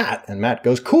lend it to Matt. And Matt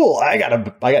goes, cool. I got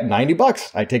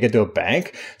 $90. I take it to a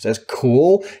bank, says,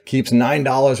 cool, keeps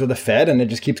 $9 with the Fed, and it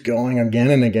just keeps going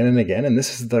again and again and again. And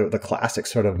this is the classic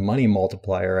sort of money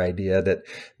multiplier idea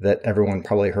that everyone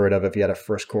probably heard of if you had a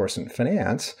first course in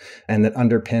finance, and that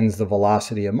underpins the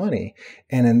velocity of money.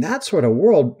 And in that sort of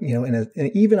world, in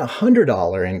even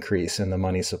 $100 increase in the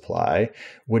money supply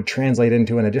would translate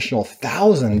into an additional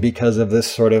 1,000 because of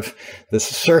this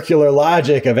circular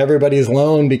logic of everybody's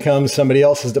loan becomes somebody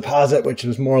else's deposit, which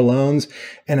is more loans.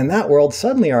 And in that world,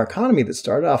 suddenly our economy that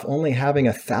started off only having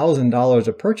 $1,000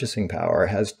 of purchasing power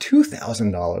has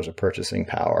 $2,000 of purchasing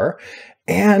power.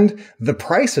 And the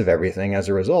price of everything as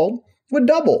a result would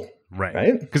double.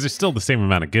 Right? Because there's still the same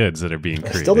amount of goods that are being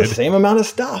created. Still the same amount of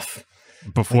stuff.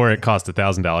 Before it cost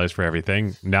 $1,000 for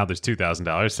everything. Now there's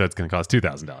 $2,000, so it's going to cost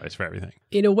 $2,000 for everything.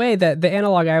 In a way, that the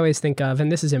analog I always think of,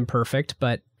 and this is imperfect,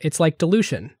 but it's like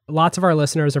dilution. Lots of our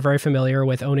listeners are very familiar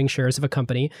with owning shares of a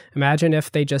company. Imagine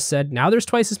if they just said, now there's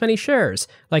twice as many shares.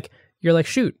 You're like,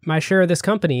 shoot, my share of this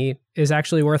company is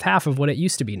actually worth half of what it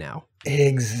used to be now.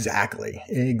 Exactly.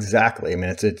 I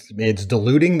mean, it's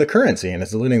diluting the currency, and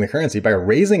it's diluting the currency by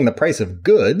raising the price of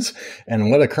goods. And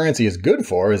what a currency is good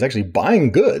for is actually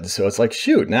buying goods. So it's like,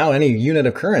 shoot, now any unit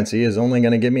of currency is only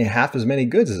going to give me half as many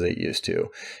goods as it used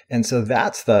to. And so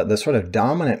that's the sort of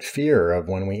dominant fear of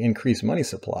when we increase money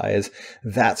supply is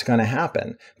that's going to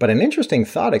happen. But an interesting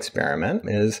thought experiment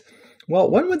is, well,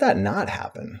 when would that not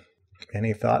happen?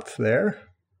 Any thoughts there?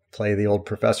 Play the old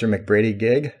Professor McBrady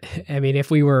gig? I mean, if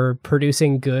we were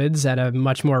producing goods at a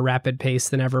much more rapid pace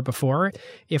than ever before,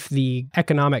 if the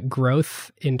economic growth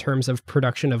in terms of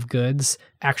production of goods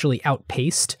actually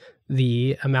outpaced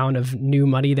the amount of new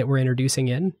money that we're introducing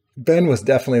in? Ben was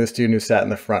definitely the student who sat in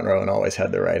the front row and always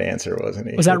had the right answer, wasn't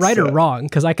he? Was that right or wrong?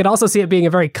 Because I could also see it being a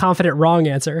very confident wrong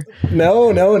answer.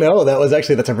 No.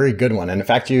 That's a very good one. And in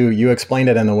fact, you explained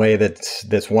it in a way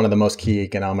that's one of the most key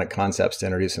economic concepts to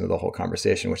introduce into the whole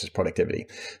conversation, which is productivity.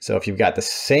 So if you've got the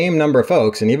same number of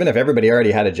folks, and even if everybody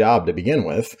already had a job to begin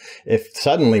with, if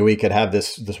suddenly we could have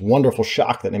this wonderful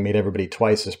shock that they made everybody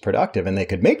twice as productive and they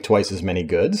could make twice as many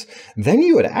goods, then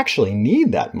you would actually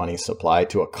need that money supply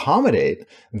to accommodate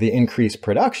the increased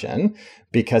production,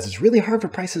 because it's really hard for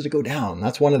prices to go down.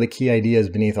 That's one of the key ideas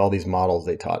beneath all these models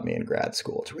they taught me in grad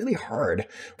school. It's really hard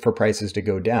for prices to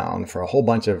go down for a whole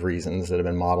bunch of reasons that have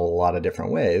been modeled a lot of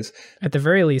different ways. At the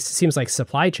very least, it seems like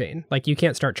supply chain. Like you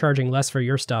can't start charging less for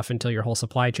your stuff until your whole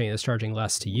supply chain is charging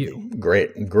less to you.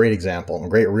 Great example.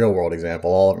 Great real world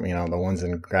example. All, the ones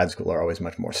in grad school are always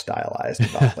much more stylized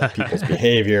about like people's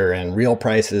behavior and real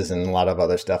prices and a lot of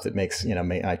other stuff that makes,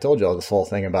 I told you all this whole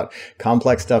thing about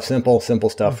complex stuff, simple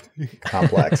stuff, complex.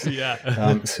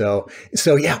 Yeah. So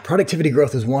yeah, productivity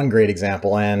growth is one great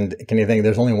example. And can you think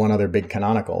there's only one other big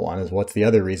canonical one? Is what's the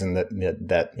other reason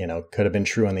that could have been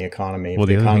true in the economy? Well,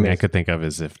 the other thing I could think of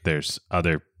is if there's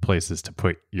other places to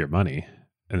put your money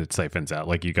and it siphons out,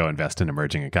 like you go invest in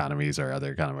emerging economies or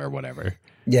other economy or whatever.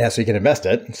 Yeah, so you can invest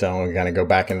it. So we're going to go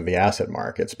back into the asset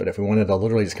markets. But if we wanted to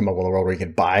literally just come up with a world where you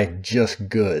could buy just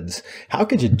goods, how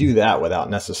could you do that without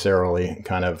necessarily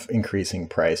kind of increasing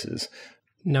prices?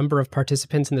 Number of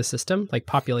participants in the system, like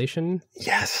population?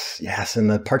 Yes.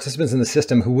 And the participants in the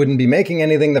system who wouldn't be making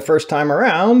anything the first time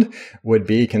around would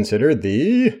be considered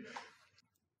the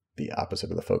opposite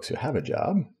of the folks who have a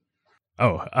job.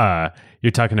 Oh,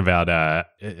 you're talking about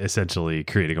essentially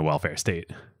creating a welfare state.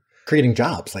 Creating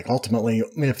jobs. Like ultimately,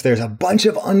 if there's a bunch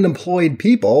of unemployed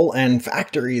people and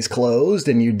factories closed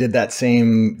and you did that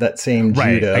same right.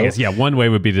 judo. I guess, yeah, one way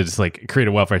would be to just like create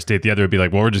a welfare state. The other would be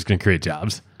like, well, we're just going to create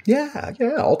jobs. Yeah,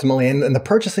 ultimately. And the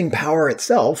purchasing power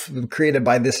itself created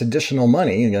by this additional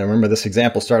money. Remember this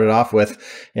example started off with,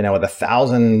 with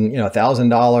 $1,000 and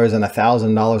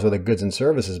 $1,000 worth of goods and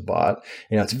services bought.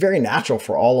 It's very natural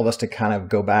for all of us to kind of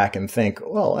go back and think,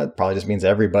 well, that probably just means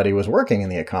everybody was working in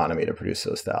the economy to produce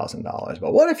those $1,000.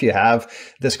 But what if you have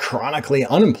this chronically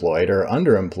unemployed or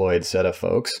underemployed set of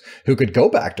folks who could go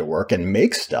back to work and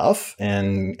make stuff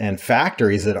and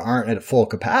factories that aren't at full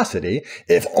capacity,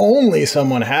 if only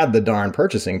someone had the darn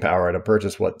purchasing power to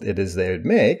purchase what it is they would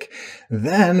make,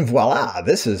 then voila,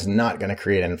 this is not going to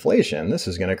create inflation. This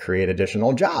is going to create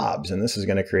additional jobs, and this is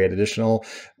going to create additional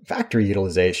factory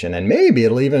utilization. And maybe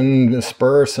it'll even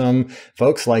spur some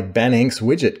folks like Ben Ink's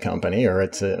widget company, or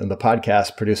it's the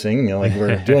podcast producing, like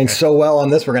we're doing so well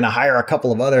on this, we're going to hire a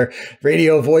couple of other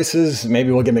radio voices. Maybe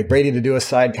we'll get McBrady to do a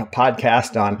side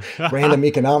podcast on random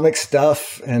economic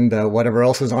stuff and whatever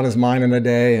else is on his mind in a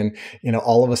day. And,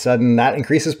 all of a sudden that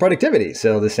increases productivity.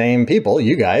 So the same people,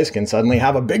 you guys can suddenly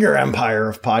have a bigger empire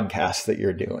of podcasts that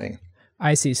you're doing.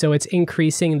 I see. So it's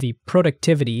increasing the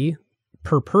productivity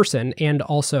per person and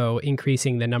also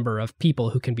increasing the number of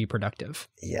people who can be productive.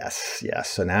 Yes.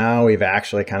 So now we've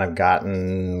actually kind of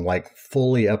gotten like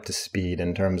fully up to speed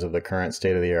in terms of the current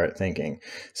state of the art thinking.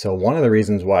 So one of the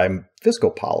reasons why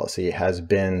fiscal policy has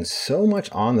been so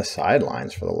much on the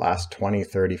sidelines for the last 20,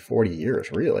 30, 40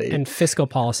 years, really. And fiscal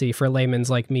policy for layman's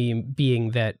like me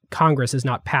being that Congress is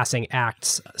not passing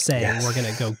acts saying we're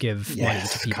going to go give money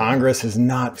to people. Congress is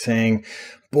not saying,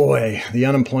 boy, the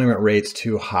unemployment rate's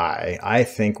too high. I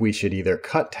think we should either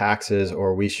cut taxes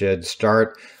or we should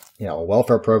start, a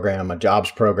welfare program, a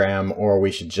jobs program, or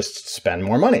we should just spend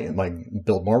more money, like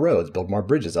build more roads, build more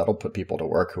bridges. That'll put people to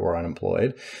work who are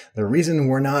unemployed. The reason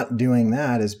we're not doing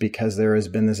that is because there has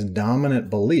been this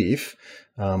dominant belief,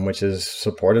 which is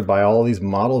supported by all these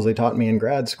models they taught me in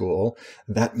grad school,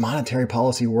 that monetary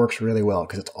policy works really well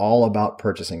because it's all about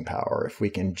purchasing power. If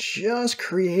we can just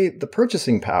create the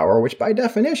purchasing power, which by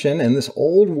definition in this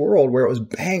old world where it was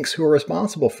banks who were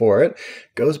responsible for it,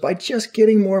 goes by just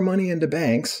getting more money into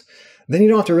banks, then you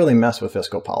don't have to really mess with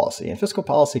fiscal policy. And fiscal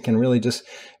policy can really just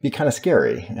be kind of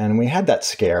scary. And we had that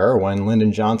scare when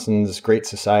Lyndon Johnson's Great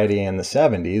Society in the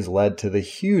 70s led to the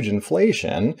huge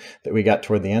inflation that we got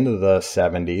toward the end of the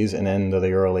 70s and into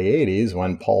the early 80s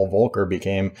when Paul Volcker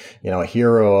became, a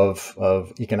hero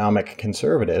of economic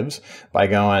conservatives by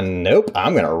going, nope,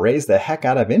 I'm going to raise the heck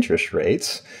out of interest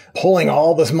rates, pulling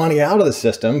all this money out of the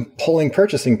system, pulling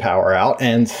purchasing power out,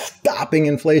 and stopping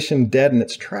inflation dead in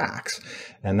its tracks.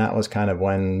 And that was kind of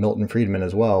when Milton Friedman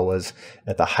as well was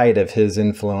at the height of his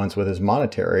influence with his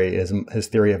theory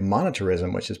of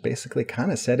monetarism, which is basically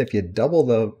kind of said if you double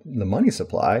the money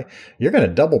supply, you're going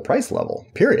to double price level,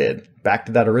 period. back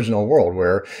to that original world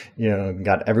where,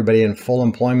 got everybody in full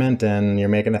employment and you're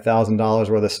making $1,000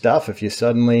 worth of stuff. If you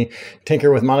suddenly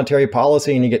tinker with monetary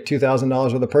policy and you get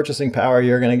 $2,000 worth of purchasing power,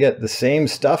 you're going to get the same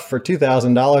stuff for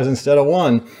 $2,000 instead of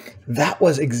one. That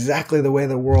was exactly the way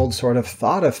the world sort of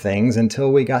thought of things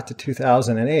until we got to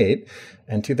 2008.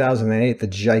 And 2008, the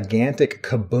gigantic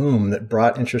kaboom that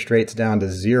brought interest rates down to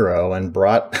zero and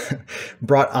brought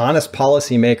honest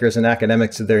policymakers and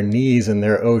academics to their knees in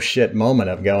their oh shit moment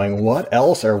of going, what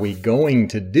else are we going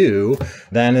to do?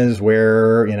 Then is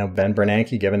where, Ben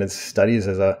Bernanke, given his studies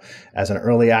as an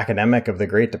early academic of the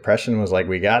Great Depression, was like,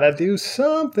 we got to do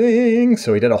something.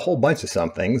 So he did a whole bunch of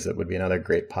somethings that would be another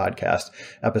great podcast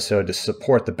episode to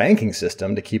support the banking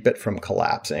system, to keep it from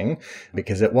collapsing,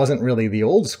 because it wasn't really the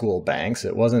old school banks.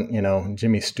 It wasn't,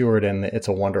 Jimmy Stewart and It's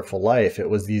a Wonderful Life.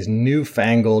 It was these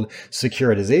newfangled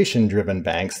securitization-driven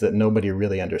banks that nobody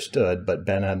really understood, but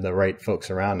Ben had the right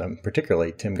folks around him,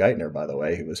 particularly Tim Geithner, by the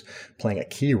way, who was playing a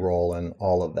key role in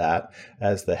all of that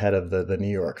as the head of the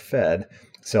New York Fed.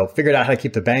 So figured out how to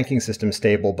keep the banking system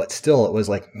stable, but still it was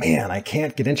like, man, I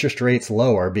can't get interest rates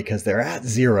lower because they're at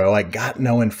zero. I got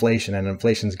no inflation and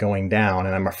inflation's going down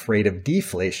and I'm afraid of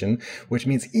deflation, which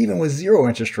means even with zero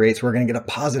interest rates, we're going to get a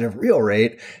positive real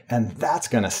rate. And that's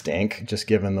going to stink, just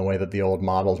given the way that the old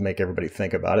models make everybody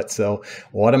think about it. So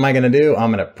what am I going to do?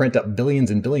 I'm going to print up billions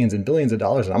and billions and billions of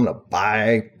dollars and I'm going to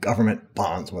buy government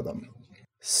bonds with them.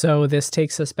 So this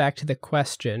takes us back to the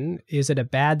question, is it a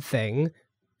bad thing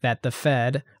that the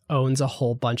Fed owns a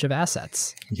whole bunch of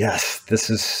assets? Yes, this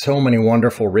is so many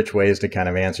wonderful, rich ways to kind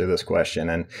of answer this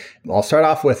question. And I'll start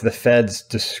off with the Fed's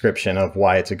description of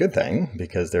why it's a good thing,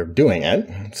 because they're doing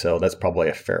it. So that's probably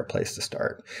a fair place to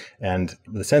start. And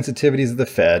the sensitivities of the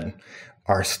Fed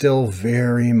are still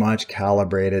very much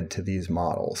calibrated to these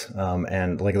models.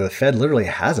 And like the Fed literally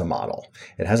has a model.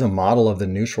 It has a model of the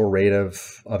neutral rate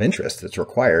of interest that's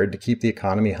required to keep the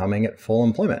economy humming at full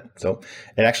employment. So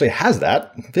it actually has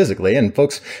that physically. And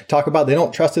folks talk about they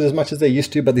don't trust it as much as they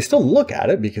used to, but they still look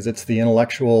at it because it's the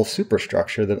intellectual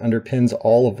superstructure that underpins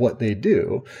all of what they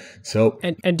do. So,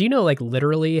 and do you know like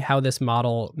literally how this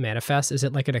model manifests? Is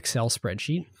it like an Excel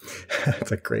spreadsheet?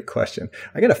 That's a great question.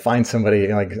 I got to find somebody,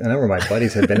 like a number of my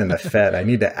buddies have been in the Fed. I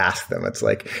need to ask them. It's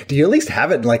like, do you at least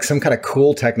have it like some kind of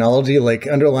cool technology, like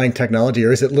underlying technology,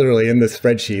 or is it literally in the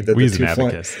spreadsheet that we use an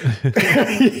abacus?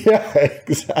 Yeah,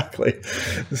 exactly.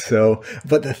 So,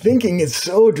 but the thinking is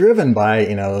so driven by,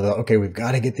 okay, we've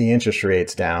got to get the interest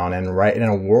rates down, and right in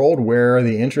a world where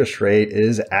the interest rate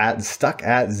is stuck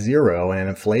at zero and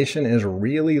inflation is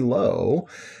really low,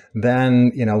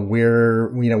 then,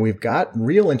 we've got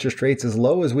real interest rates as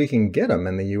low as we can get them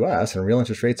in the US, and real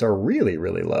interest rates are really,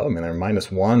 really low. I mean, they're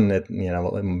 -1 at,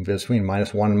 between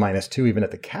 -1 and -2, even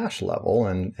at the cash level,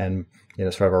 and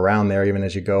sort of around there, even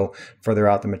as you go further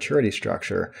out the maturity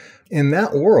structure. In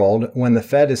that world, when the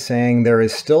Fed is saying there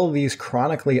is still these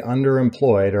chronically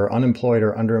underemployed or unemployed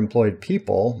or underemployed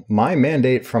people, my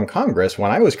mandate from Congress, when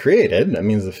I was created, that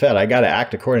means the Fed, I got to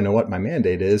act according to what my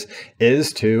mandate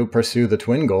is to pursue the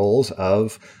twin goals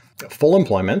of full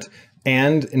employment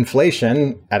and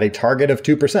inflation at a target of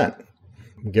 2%.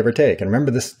 Give or take. And remember,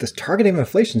 this targeting of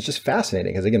inflation is just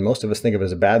fascinating because, again, most of us think of it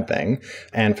as a bad thing.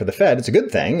 And for the Fed, it's a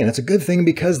good thing. And it's a good thing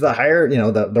because the higher,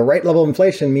 the right level of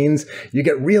inflation means you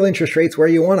get real interest rates where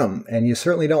you want them. And you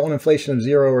certainly don't want inflation of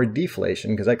zero or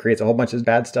deflation, because that creates a whole bunch of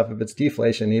bad stuff if it's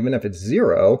deflation. Even if it's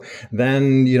zero,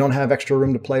 then you don't have extra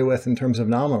room to play with in terms of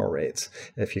nominal rates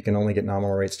if you can only get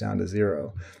nominal rates down to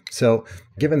zero. So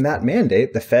given that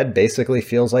mandate, the Fed basically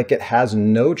feels like it has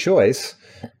no choice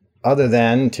other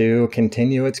than to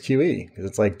continue its QE.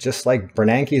 It's like, just like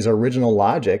Bernanke's original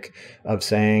logic of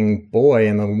saying, boy,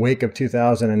 in the wake of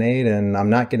 2008, and I'm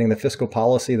not getting the fiscal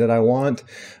policy that I want,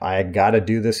 I got to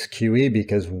do this QE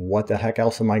because what the heck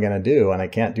else am I going to do? And I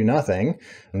can't do nothing.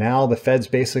 Now the Fed's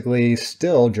basically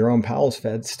still, Jerome Powell's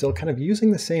Fed, still kind of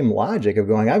using the same logic of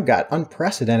going, I've got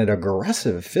unprecedented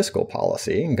aggressive fiscal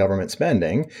policy and government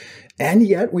spending, and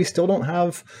yet we still don't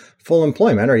have full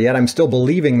employment, or yet I'm still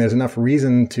believing there's enough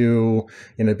reason to,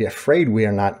 be afraid we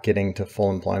are not getting to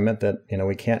full employment that,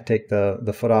 we can't take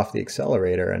the foot off the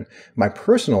accelerator. And my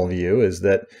personal view is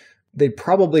that they'd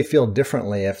probably feel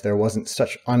differently if there wasn't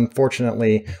such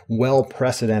unfortunately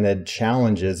well-precedented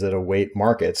challenges that await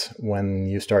markets when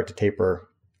you start to taper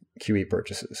QE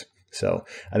purchases. So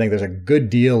I think there's a good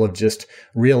deal of just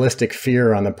realistic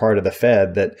fear on the part of the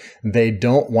Fed that they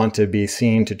don't want to be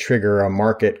seen to trigger a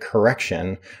market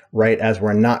correction right as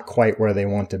we're not quite where they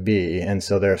want to be. And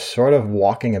so they're sort of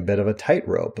walking a bit of a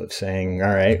tightrope of saying,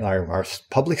 all right, our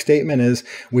public statement is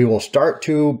we will start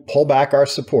to pull back our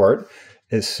support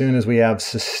as soon as we have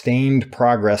sustained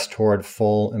progress toward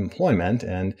full employment.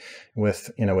 And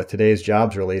with today's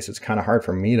jobs release, it's kind of hard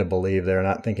for me to believe they're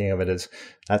not thinking of it as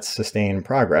that's sustained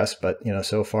progress. But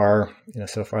so far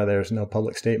there's no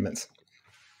public statements.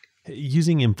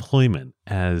 Using employment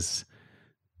as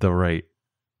the right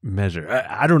measure.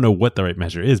 I don't know what the right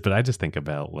measure is, but I just think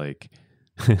about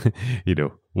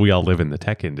we all live in the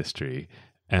tech industry,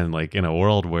 and in a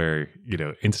world where,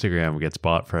 Instagram gets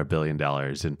bought for $1 billion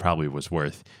and probably was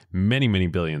worth many, many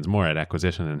billions more at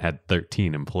acquisition and had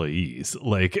 13 employees.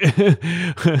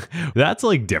 That's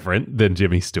different than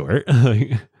Jimmy Stewart.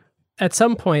 At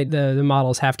some point, the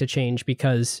models have to change,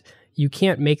 because you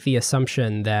can't make the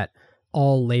assumption that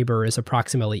all labor is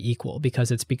approximately equal,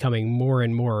 because it's becoming more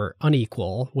and more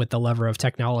unequal with the lever of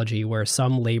technology, where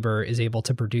some labor is able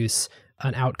to produce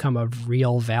an outcome of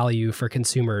real value for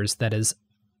consumers that is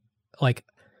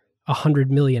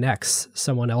 100 million x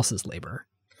someone else's labor.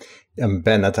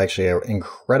 Ben, that's actually an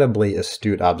incredibly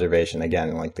astute observation. Again,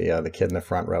 the kid in the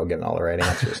front row getting all the right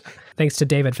answers. Thanks to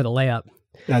David for the layup.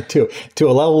 To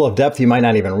a level of depth you might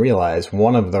not even realize,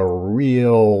 one of the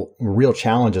real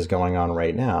challenges going on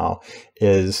right now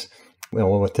is,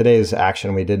 with today's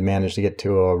action, we did manage to get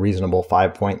to a reasonable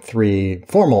 5.3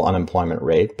 formal unemployment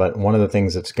rate. But one of the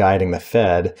things that's guiding the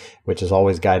Fed, which has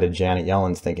always guided Janet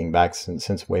Yellen's thinking back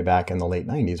since way back in the late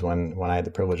 90s when I had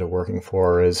the privilege of working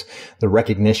for her, is the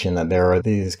recognition that there are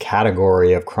these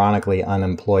category of chronically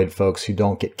unemployed folks who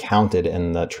don't get counted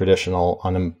in the traditional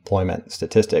unemployment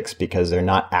statistics because they're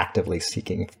not actively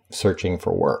searching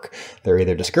for work. They're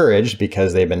either discouraged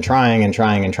because they've been trying and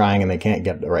they can't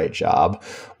get the right job,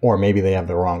 or maybe they have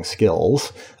the wrong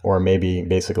skills, or maybe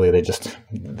basically they just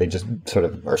sort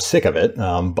of are sick of it.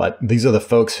 But these are the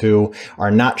folks who are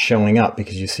not showing up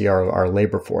because you see our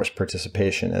labor force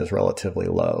participation is relatively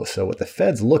low. So what the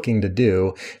Fed's looking to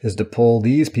do is to pull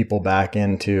these people back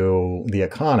into the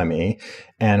economy.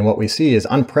 And what we see is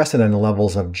unprecedented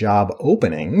levels of job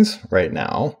openings right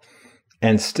now,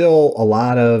 and still a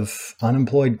lot of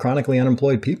chronically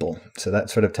unemployed people. So that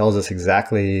sort of tells us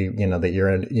exactly, that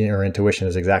your intuition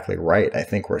is exactly right. I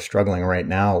think we're struggling right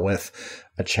now with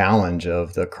a challenge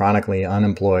of the chronically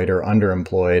unemployed or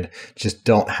underemployed just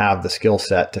don't have the skill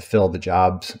set to fill the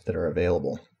jobs that are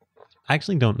available. I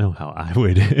actually don't know how I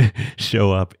would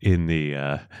show up in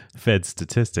the Fed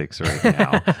statistics right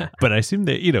now, but I assume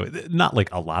that, not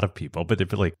a lot of people, but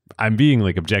if I'm being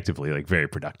objectively very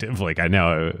productive. I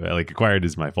now acquired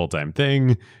as my full-time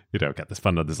thing, got this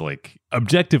fund on this,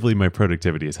 objectively my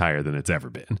productivity is higher than it's ever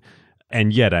been.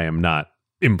 And yet I am not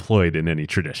employed in any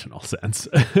traditional sense.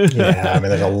 Yeah,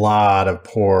 there's a lot of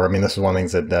poor. This is one of the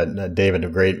things that David,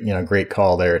 a great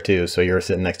call there too. So you're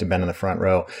sitting next to Ben in the front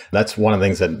row. That's one of the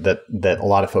things that a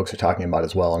lot of folks are talking about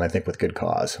as well, and I think with good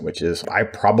cause, which is I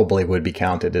probably would be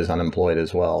counted as unemployed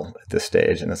as well at this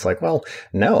stage. And it's well,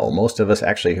 no, most of us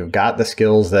actually who've got the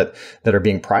skills that are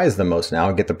being prized the most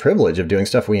now get the privilege of doing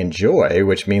stuff we enjoy,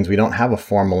 which means we don't have a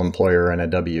formal employer and a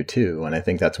W-2. And I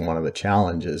think that's one of the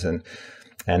challenges.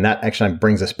 And that actually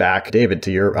brings us back, David,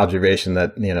 to your observation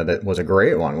that, that was a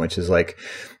great one, which is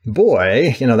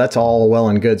boy, that's all well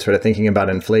and good sort of thinking about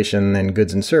inflation and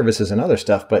goods and services and other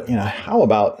stuff. But, how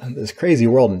about this crazy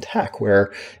world in tech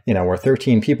where, where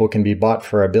 13 people can be bought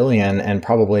for $1 billion and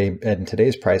probably in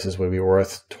today's prices would be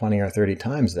worth 20 or 30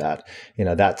 times that.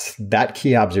 That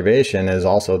key observation is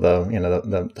also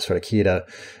the sort of key to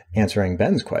answering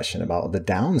Ben's question about the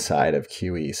downside of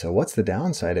QE. So what's the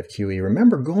downside of QE?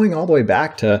 Remember going all the way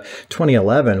back to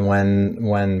 2011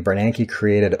 when Bernanke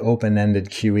created open-ended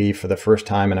QE for the first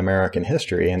time in American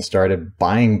history and started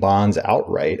buying bonds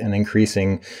outright and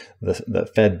increasing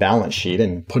the Fed balance sheet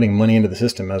and putting money into the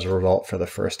system as a result for the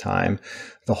first time.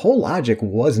 The whole logic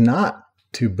was not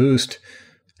to boost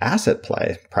asset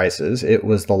prices.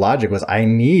 The logic was I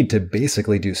need to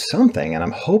basically do something, and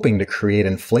I'm hoping to create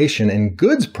inflation in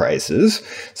goods prices,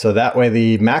 so that way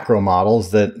the macro models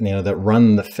that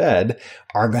run the Fed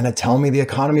are going to tell me the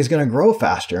economy is going to grow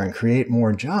faster and create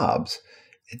more jobs.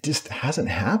 It just hasn't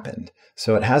happened.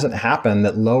 So it hasn't happened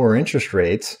that lower interest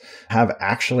rates have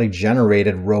actually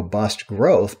generated robust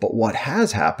growth. But what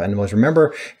has happened was,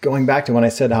 remember going back to when I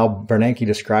said how Bernanke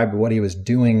described what he was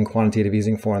doing quantitative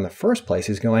easing for in the first place,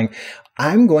 he's going,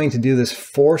 I'm going to do this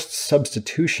forced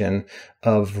substitution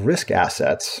of risky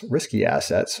assets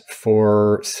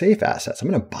for safe assets. I'm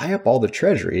going to buy up all the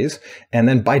treasuries. And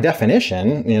then by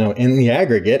definition, in the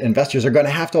aggregate, investors are going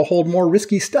to have to hold more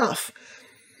risky stuff.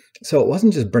 So it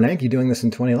wasn't just Bernanke doing this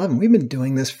in 2011. We've been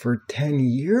doing this for 10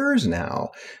 years now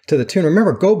to the tune.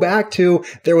 Remember, go back to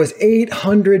there was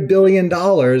 $800 billion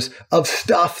of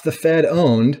stuff the Fed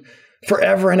owned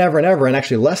forever and ever and ever, and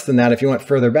actually less than that if you went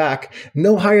further back,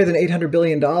 no higher than $800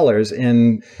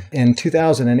 billion in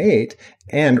 2008.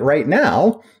 And right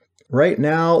now,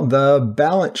 the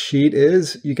balance sheet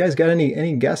is, you guys got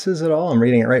any guesses at all? I'm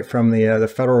reading it right from the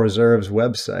Federal Reserve's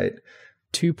website.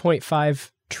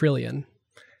 2.5 trillion.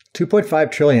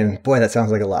 2.5 trillion. Boy, that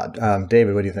sounds like a lot.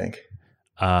 David, what do you think?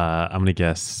 I'm going to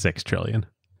guess 6 trillion.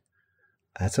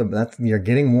 That's you're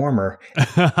getting warmer.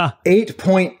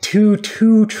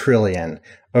 8.22 trillion.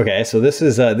 Okay, so this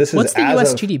is what's the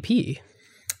US GDP?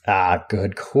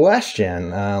 Good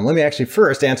question. Let me actually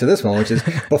first answer this one, which is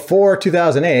before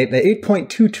 2008, the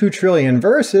 8.22 trillion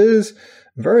versus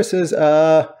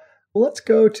let's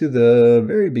go to the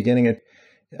very beginning of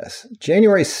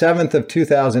January 7th of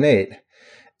 2008,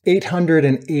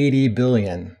 880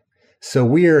 billion. So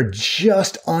we are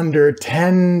just under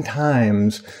 10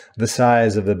 times the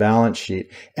size of the balance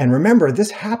sheet. And remember,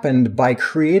 this happened by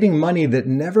creating money that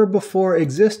never before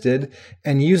existed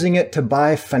and using it to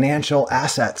buy financial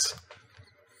assets.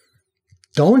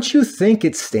 Don't you think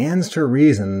it stands to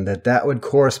reason that that would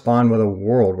correspond with a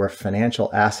world where financial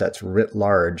assets writ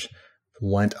large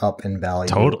went up in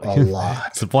value a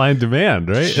lot? Supply and demand,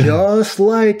 right? Just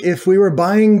like if we were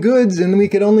buying goods and we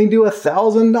could only do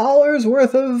 $1,000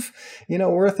 worth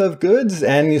of goods,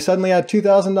 and you suddenly had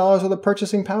 $2,000 worth of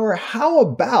purchasing power. How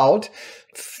about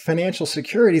financial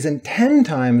securities and 10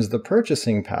 times the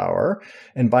purchasing power?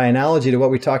 And by analogy to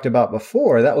what we talked about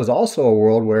before, that was also a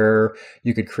world where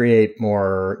you could create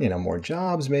more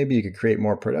jobs, maybe you could create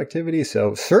more productivity.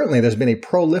 So certainly there's been a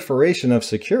proliferation of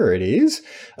securities,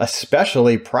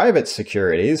 especially private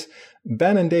securities.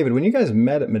 Ben and David, when you guys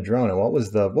met at Madrona, what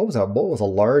was a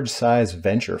large size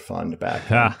venture fund back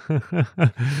then?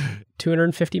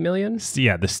 250 million?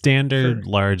 Yeah, the standard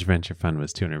large venture fund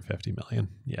was 250 million.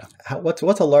 Yeah. What's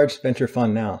a large venture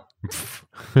fund now?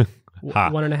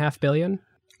 1.5 billion?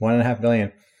 1.5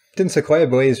 billion. Didn't Sequoia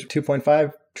raise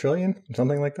 2.5 trillion?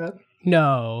 Something like that?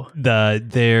 No.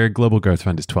 Their global growth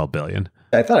fund is 12 billion.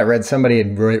 I thought I read somebody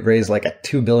had raised like a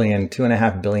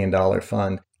 $2.5 billion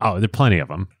fund. Oh, there are plenty of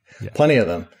them. Yeah. Plenty of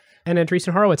them. And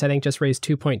Andreessen Horowitz, I think, just raised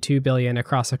 2.2 billion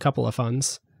across a couple of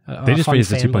funds. They just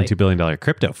raised a $2.2 billion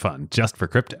crypto fund just for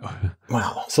crypto.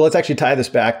 Wow. So let's actually tie this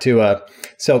back to,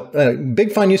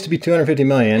 Big Fund used to be 250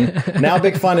 million. Now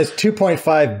Big Fund is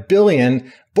 2.5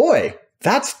 billion. Boy,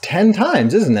 that's 10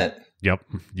 times, isn't it? Yep.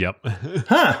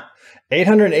 Huh.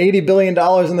 $880 billion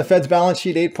in the Fed's balance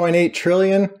sheet, 8.8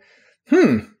 trillion.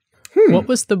 What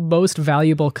was the most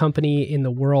valuable company in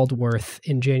the world worth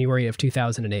in January of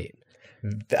 2008?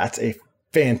 That's a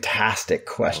fantastic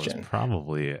question.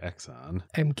 Probably Exxon.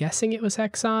 I'm guessing it was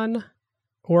Exxon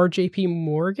or JP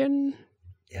Morgan.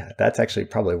 Yeah, that's actually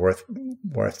probably worth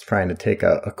trying to take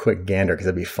a quick gander, because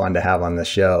it'd be fun to have on the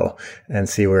show and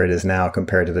see where it is now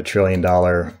compared to the $1 trillion.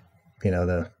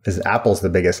 Apple's the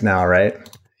biggest now, right?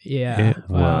 Yeah, it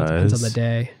depends on the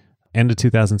day. End of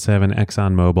 2007,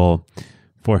 ExxonMobil,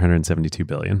 $472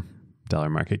 billion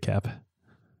market cap.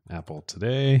 Apple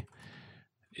today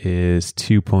is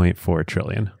 2.4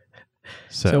 trillion.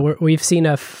 So we've seen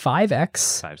a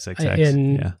 5x,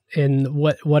 6x in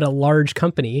what a large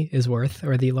company is worth,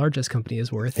 or the largest company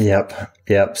is worth.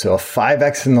 Yep. So a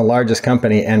 5x in the largest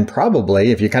company, and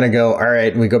probably if you kind of go, all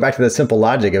right, we go back to the simple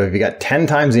logic of if you got 10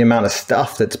 times the amount of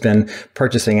stuff that's been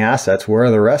purchasing assets,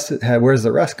 where's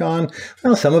the rest gone?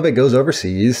 Well, some of it goes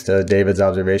overseas, to David's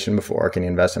observation before. Can you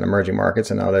invest in emerging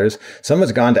markets and others? Some of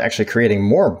it's gone to actually creating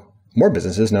more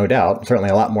businesses, no doubt. Certainly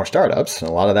a lot more startups.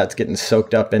 A lot of that's getting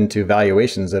soaked up into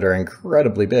valuations that are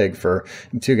incredibly big for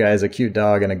two guys, a cute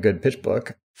dog, and a good pitch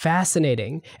book.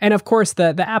 Fascinating. And of course,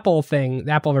 the Apple thing,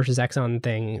 the Apple versus Exxon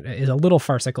thing, is a little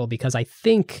farcical, because I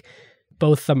think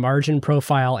both the margin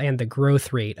profile and the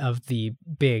growth rate of the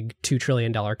big $2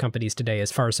 trillion companies today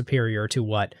is far superior to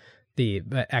what the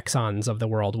Exxons of the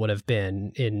world would have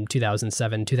been in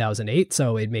 2007, 2008.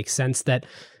 So it makes sense that,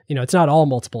 it's not all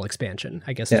multiple expansion,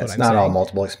 I guess is what I'm saying. It's not all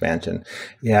multiple expansion.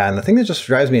 Yeah, and the thing that just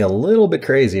drives me a little bit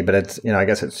crazy, but it's, I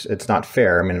guess it's not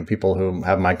fair. I mean, people who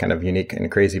have my kind of unique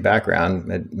and crazy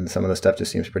background, some of the stuff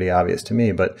just seems pretty obvious to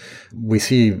me, but we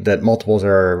see that multiples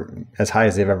are as high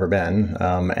as they've ever been.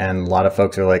 And a lot of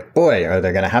folks are like, boy, are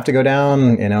they going to have to go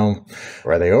down,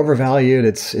 or are they overvalued?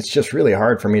 It's just really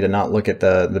hard for me to not look at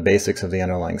the basics of the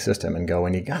underlying system and go,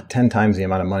 when you got 10 times the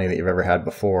amount of money that you've ever had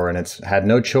before, and it's had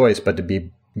no choice but to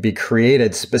be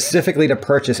created specifically to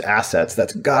purchase assets,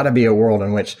 that's got to be a world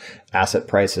in which asset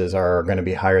prices are going to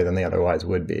be higher than they otherwise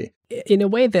would be. In a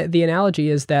way, that the analogy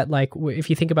is that, like, if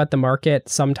you think about the market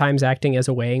sometimes acting as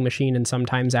a weighing machine and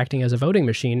sometimes acting as a voting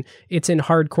machine, it's in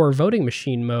hardcore voting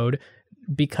machine mode,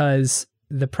 because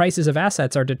the prices of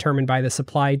assets are determined by the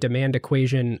supply-demand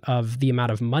equation of the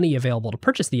amount of money available to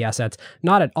purchase the assets,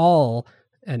 not at all,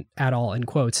 and at all in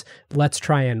quotes, let's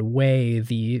try and weigh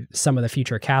some of the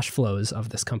future cash flows of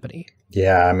this company.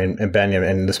 Yeah, I mean, and Ben,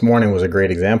 and this morning was a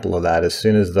great example of that. As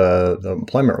soon as the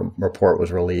employment report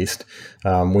was released,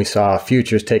 we saw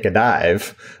futures take a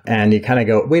dive, and you kind of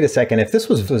go, wait a second, if this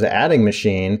was an adding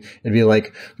machine, it'd be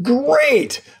like,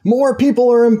 great, more people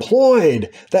are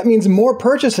employed. That means more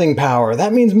purchasing power.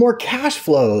 That means more cash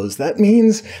flows. That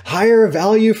means higher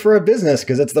value for a business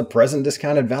because it's the present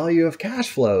discounted value of cash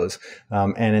flows.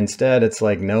 And instead, it's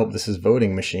like, nope, this is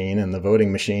voting machine, and the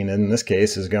voting machine in this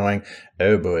case is going,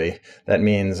 oh boy, that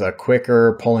means a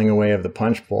quicker pulling away of the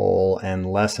punch bowl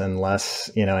and less, an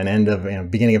end of,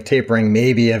 beginning of tapering,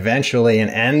 maybe eventually an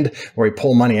end where we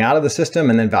pull money out of the system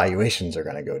and then valuations are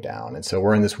going to go down. And so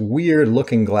we're in this weird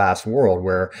looking glass world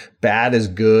where bad is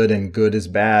good and good is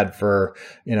bad for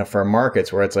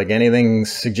markets, where it's like anything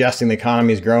suggesting the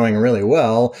economy is growing really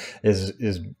well is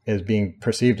being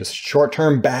perceived as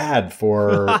short-term bad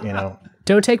for,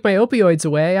 Don't take my opioids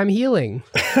away. I'm healing.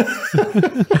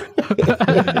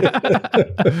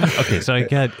 Okay, so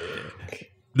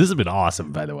this has been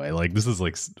awesome, by the way. Like, this is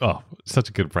like, such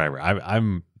a good primer.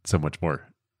 I'm so much more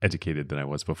educated than I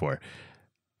was before.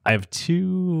 I have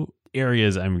two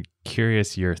areas I'm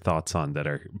curious your thoughts on that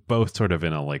are both sort of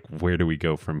in a, like, where do we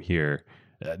go from here?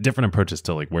 Different approaches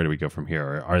to, like, where do we go from here?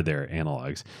 Or are there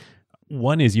analogs?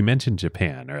 One is, you mentioned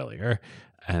Japan earlier,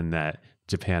 and that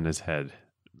Japan has had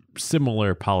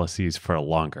similar policies for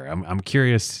longer. I'm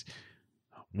curious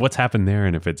what's happened there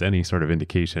and if it's any sort of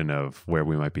indication of where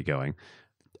we might be going.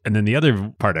 And then the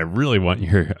other part I really want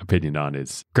your opinion on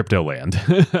is crypto land, to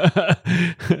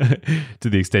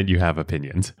the extent you have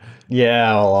opinions.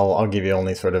 Yeah, I'll give you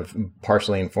only sort of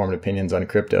partially informed opinions on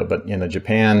crypto, but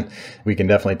Japan, we can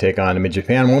definitely take on. I mean,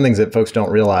 Japan, one of the things that folks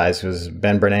don't realize was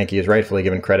Ben Bernanke is rightfully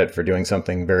given credit for doing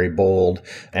something very bold.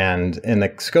 And in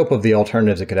the scope of the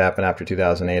alternatives that could happen after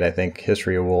 2008, I think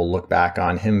history will look back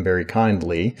on him very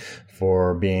kindly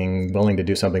for being willing to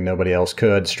do something nobody else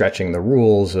could, stretching the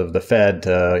rules of the Fed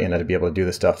to be able to do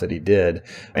the stuff that he did.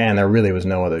 And there really was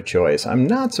no other choice. I'm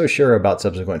not so sure about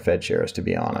subsequent Fed chairs, to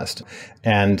be honest.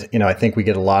 And, I think we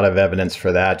get a lot of evidence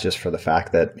for that just for the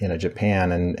fact that,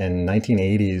 Japan in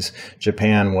 1980s,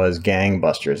 Japan was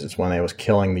gangbusters. It's when they was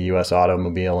killing the U.S.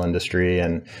 automobile industry,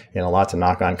 and, lots of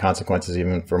knock-on consequences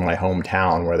even for my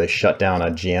hometown, where they shut down a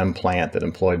GM plant that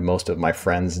employed most of my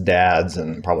friends' dads,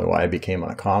 and probably why I became an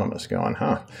economist, going,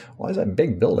 why is that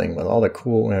big building with all the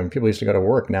cool, people used to go to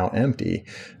work now empty?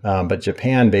 But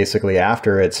Japan basically,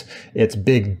 after its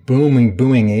big booming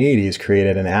 80s,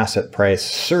 created an asset price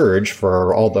surge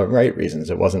for all the right reasons.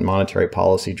 It wasn't monetary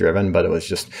policy driven, but it was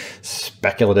just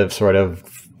speculative sort of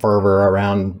fervor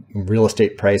around real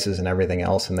estate prices and everything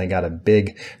else, and they got a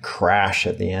big crash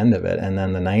at the end of it. And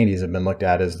then the 90s have been looked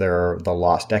at as the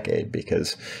lost decade,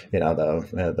 because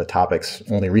the topics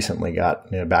only recently got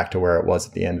back to where it was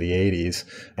at the end of the 80s,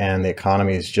 and the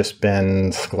economy has just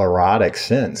been sclerotic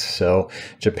since. So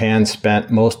Japan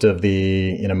spent most of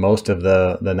the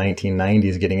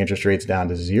 1990s getting interest rates down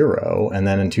to zero, and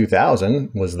then in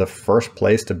 2000 was the first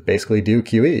place to basically do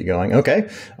QE, going, okay,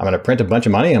 I'm going to print a bunch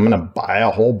of money, I'm going to buy a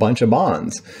whole bunch of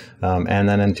bonds. And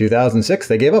then in 2006,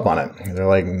 they gave up on it. They're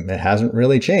like, it hasn't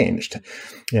really changed.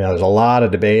 There's a lot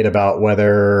of debate about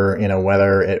whether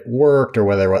it worked or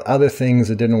whether what other things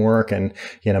that didn't work. And,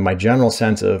 my general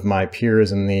sense of my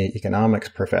peers in the economics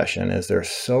profession is they're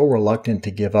so reluctant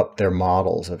to give up their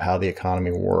models of how the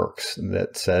economy works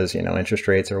that says, interest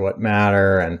rates are what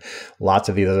matter, and lots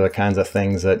of these other kinds of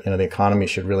things that, the economy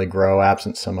should really grow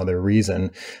absent some other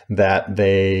reason, that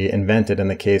they invented in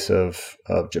the case of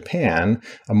Japan,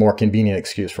 a more convenient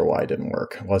excuse for why it didn't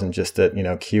work. It wasn't just that,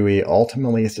 QE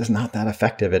ultimately is just not that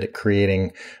effective at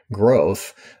creating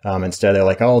growth. Instead, they're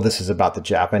like, oh, this is about the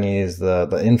Japanese, the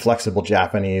inflexible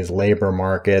Japanese labor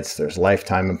markets. There's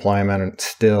lifetime employment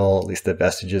still, at least the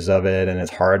vestiges of it, and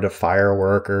it's hard to fire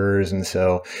workers. And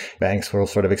so banks will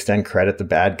sort of extend credit to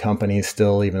bad companies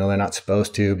still, even though they're not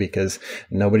supposed to, because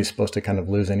nobody's supposed to kind of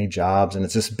lose any jobs. And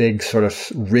it's this big sort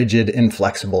of rigid,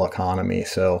 inflexible economy.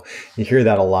 So you hear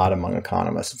that a lot among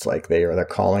economists. It's like they're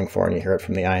calling for, and you hear it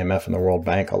from the IMF and the World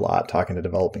Bank a lot, talking to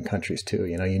developing countries too.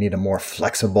 You need a more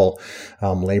flexible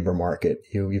labor market.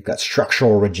 You've got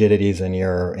structural rigidities in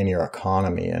your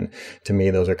economy, and to me,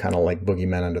 those are kind of like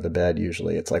boogeymen under the bed.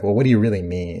 Usually, it's like, well, what do you really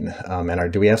mean?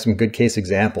 And do we have some good case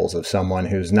examples of someone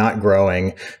who's not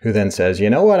growing, who then says, you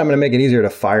know what, I'm going to make it easier to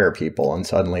fire people, and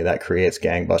suddenly that creates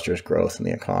gangbusters growth in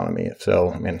the economy? If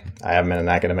so, I mean, I haven't been an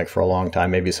academic for a long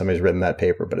time. Maybe somebody's written that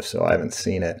paper, but if so, I haven't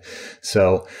seen it.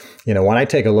 So, when I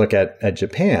take a look at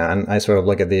Japan, I sort of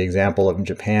look at the example of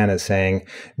Japan as saying,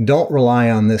 don't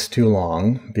rely on this too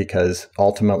long, because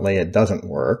ultimately it doesn't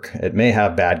work. It may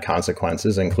have bad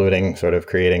consequences, including sort of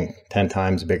creating 10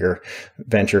 times bigger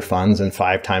venture funds and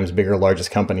 5 times bigger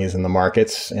largest companies in the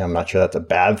markets. I'm not sure that's a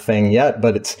bad thing yet,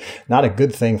 but it's not a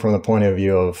good thing from the point of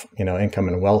view of, income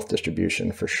and wealth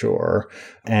distribution for sure.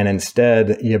 And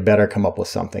instead, you better come up with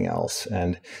something else.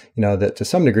 And, that to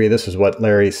some degree, this is what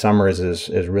Larry Summers is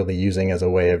really using as a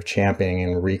way of championing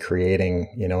and recreating,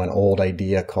 an old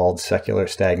idea called secular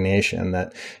stagnation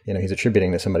that, he's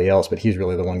attributing to somebody else, but he's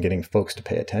really the one getting folks to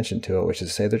pay attention to it, which is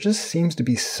to say there just seems to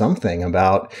be something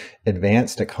about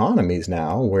advanced economies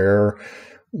now where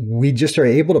we just are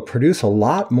able to produce a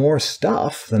lot more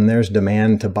stuff than there's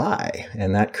demand to buy.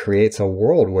 And that creates a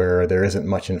world where there isn't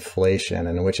much inflation,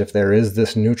 and in which if there is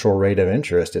this neutral rate of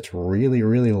interest, it's really,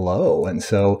 really low. And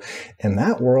so in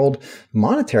that world,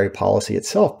 monetary policy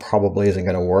itself probably isn't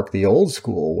going to work the old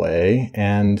school way.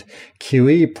 And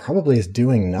QE probably is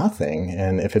doing nothing.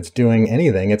 And if it's doing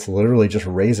anything, it's literally just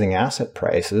raising asset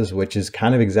prices, which is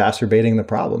kind of exacerbating the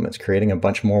problem. It's creating a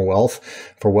bunch more wealth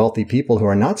for wealthy people who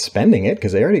are not spending it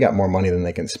because they already got more money than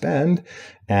they can spend.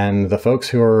 And the folks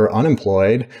who are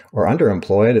unemployed or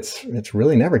underemployed, it's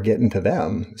really never getting to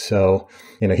them. So,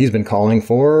 he's been calling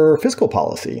for fiscal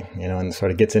policy, and sort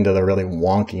of gets into the really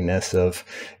wonkiness of,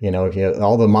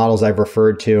 all the models I've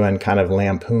referred to and kind of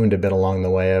lampooned a bit along the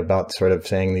way about sort of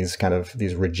saying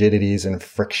these rigidities and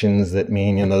frictions that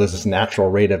mean, there's this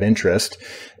natural rate of interest.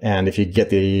 And if you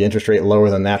get the interest rate lower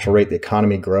than natural rate, the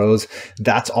economy grows.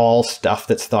 That's all stuff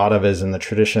that's thought of as in the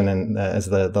tradition and as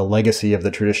the legacy of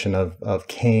the tradition of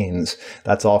Keynes.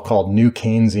 That's all called New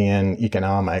Keynesian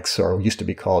economics, or used to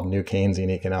be called New Keynesian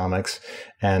economics.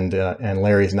 And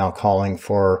Larry's now calling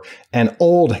for an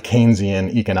old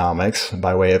Keynesian economics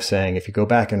by way of saying, if you go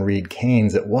back and read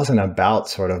Keynes, it wasn't about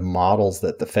sort of models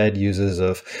that the Fed uses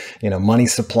of, money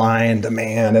supply and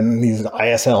demand and these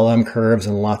ISLM curves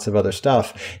and lots of other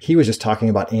stuff. He was just talking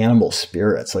about animal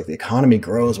spirits. Like the economy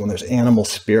grows when there's animal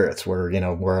spirits where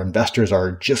investors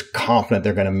are just confident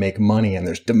they're going to make money and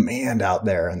there's demand out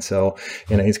there. And so,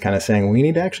 he's kind of saying we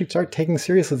need to actually start taking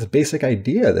seriously this basic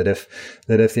idea that if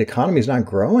the economy is not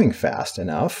growing fast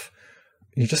enough,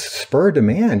 you just spur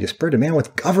demand. You spur demand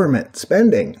with government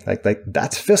spending. Like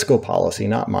that's fiscal policy,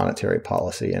 not monetary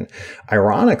policy. And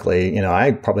ironically,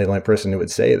 I probably the only person who would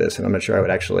say this, and I'm not sure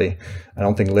I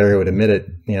don't think Larry would admit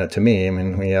it, to me. I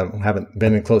mean, we haven't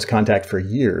been in close contact for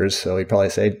years, so he'd probably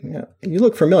say, you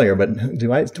look familiar, but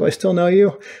do I still know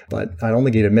you? But I don't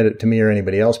think he'd admit it to me or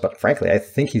anybody else. But frankly, I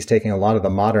think he's taking a lot of the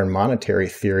modern monetary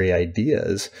theory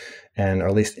ideas or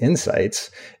at least insights,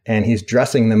 and he's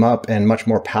dressing them up in much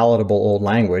more palatable old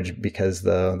language because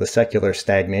the secular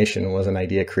stagnation was an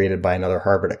idea created by another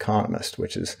Harvard economist,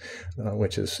 which is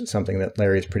something that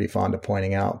Larry's pretty fond of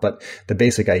pointing out. But the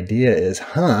basic idea is,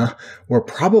 we're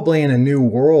probably in a new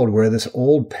world where this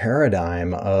old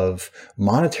paradigm of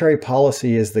monetary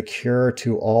policy is the cure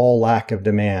to all lack of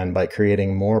demand by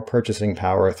creating more purchasing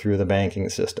power through the banking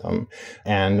system.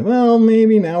 And well,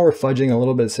 maybe now we're fudging a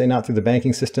little bit, say not through the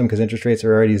banking system because interest rates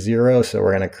are already zero, so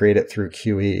we're going to create it through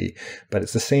QE. But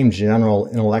it's the same general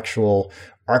intellectual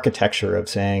architecture of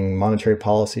saying monetary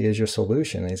policy is your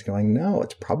solution. And he's going, no,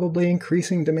 it's probably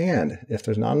increasing demand. If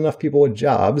there's not enough people with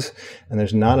jobs and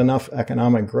there's not enough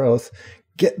economic growth,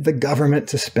 get the government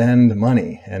to spend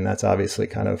money. And that's obviously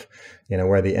kind of,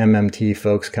 where the MMT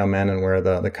folks come in and where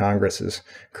the Congress is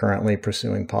currently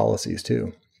pursuing policies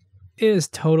too. It is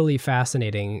totally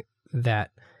fascinating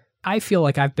that I feel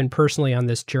like I've been personally on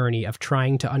this journey of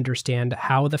trying to understand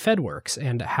how the Fed works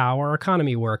and how our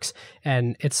economy works.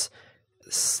 And it's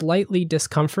slightly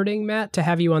discomforting, Matt, to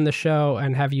have you on the show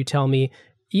and have you tell me,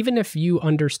 even if you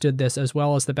understood this as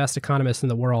well as the best economists in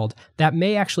the world, that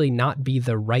may actually not be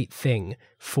the right thing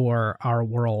for our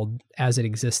world as it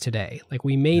exists today. Like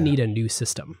we may need a new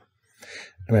system.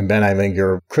 I mean, Ben, I think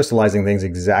you're crystallizing things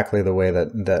exactly the way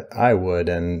that I would.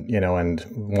 And, and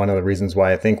one of the reasons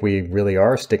why I think we really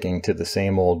are sticking to the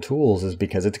same old tools is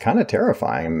because it's kind of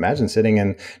terrifying. Imagine sitting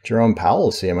in Jerome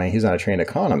Powell's seat. I mean, he's not a trained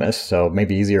economist, so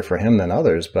maybe easier for him than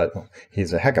others, but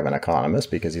he's a heck of an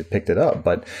economist because he's picked it up.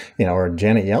 But, or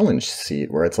Janet Yellen's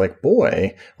seat where it's like,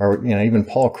 boy, or, even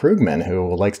Paul Krugman,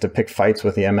 who likes to pick fights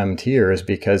with the MMTers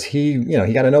because he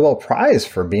got a Nobel Prize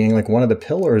for being like one of the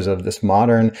pillars of this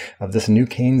new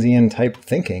Keynesian type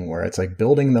thinking, where it's like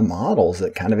building the models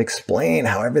that kind of explain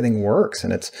how everything works.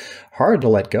 And it's hard to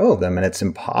let go of them. And it's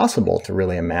impossible to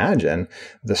really imagine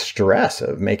the stress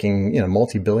of making,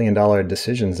 multi-billion-dollar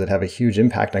decisions that have a huge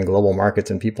impact on global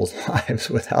markets and people's lives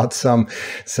without some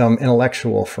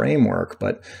intellectual framework.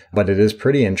 But it is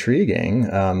pretty intriguing.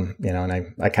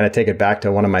 And I kind of take it back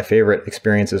to one of my favorite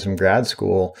experiences from grad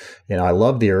school. I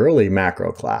loved the early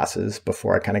macro classes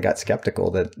before I kind of got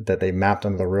skeptical that they mapped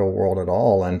onto the real world at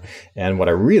all. And what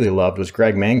I really loved was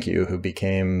Greg Mankiw, who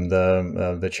became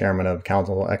the chairman of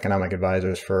Council of Economic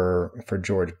Advisors for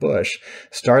George Bush,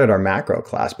 started our macro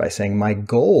class by saying, my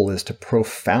goal is to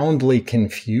profoundly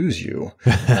confuse you.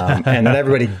 And then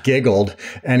everybody giggled.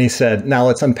 And he said, now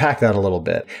let's unpack that a little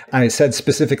bit. I said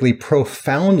specifically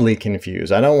profoundly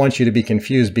confused. I don't want you to be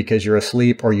confused because you're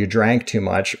asleep or you drank too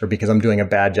much or because I'm doing a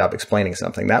bad job explaining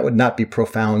something. That would not be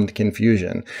profound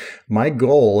confusion. My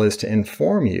goal is to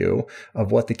inform you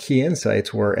of what the key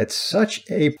insights were at such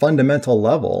a fundamental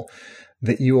level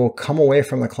that you will come away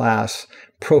from the class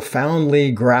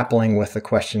profoundly grappling with the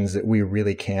questions that we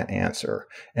really can't answer.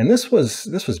 And this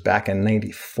was back in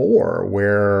 94,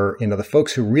 where, the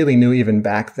folks who really knew even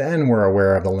back then were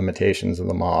aware of the limitations of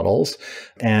the models.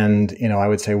 And, I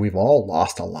would say we've all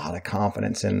lost a lot of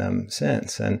confidence in them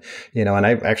since. And, and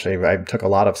I took a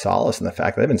lot of solace in the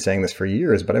fact that I've been saying this for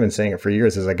years, but I've been saying it for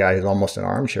years as a guy who's almost an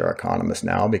armchair economist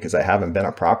now, because I haven't been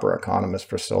a proper economist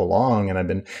for so long. And I've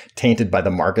been tainted by the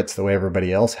markets the way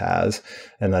everybody else has.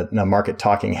 And the market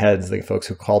talking heads, the folks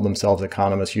who call themselves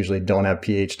economists, usually don't have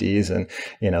PhDs, and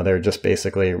they're just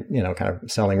basically kind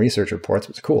of selling research reports.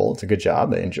 It's cool, it's a good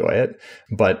job, they enjoy it.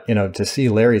 But to see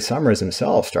Larry Summers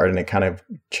himself starting to kind of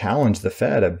challenge the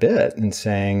Fed a bit and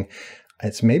saying,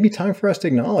 it's maybe time for us to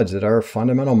acknowledge that our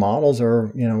fundamental models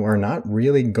are not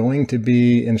really going to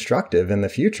be instructive in the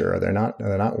future. They're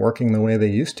not working the way they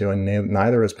used to, and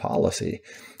neither is policy.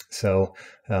 So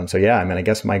yeah, I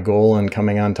guess my goal in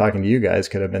coming on talking to you guys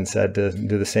could have been said to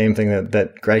do the same thing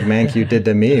that Greg Mankiw did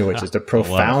to me, which is to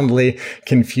profoundly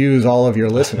confuse all of your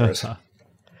listeners.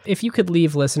 If you could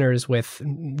leave listeners with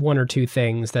one or two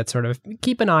things that sort of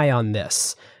keep an eye on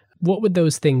this, what would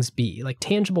those things be? Like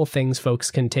tangible things folks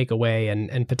can take away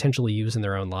and potentially use in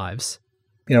their own lives?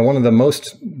 One of the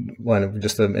most,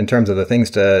 in terms of the things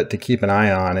to keep an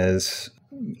eye on is,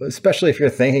 especially if you're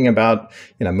thinking about,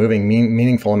 moving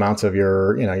meaningful amounts of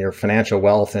your financial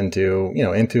wealth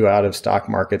into out of stock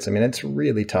markets. It's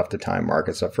really tough to time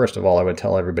markets. So first of all, I would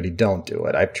tell everybody, don't do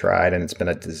it. I've tried and it's been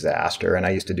a disaster. And I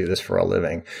used to do this for a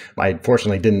living. I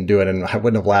fortunately didn't do it, and I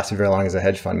wouldn't have lasted very long as a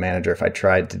hedge fund manager if I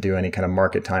tried to do any kind of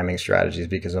market timing strategies,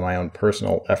 because of my own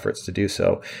personal efforts to do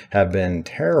so have been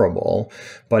terrible.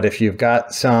 But if you've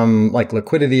got some like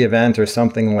liquidity event or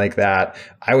something like that,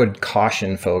 I would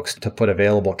caution folks to put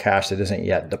available cash that isn't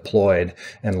yet deployed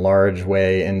in large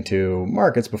way into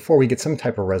markets before we get some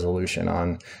type of resolution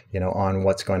on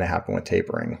what's going to happen with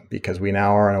tapering. Because we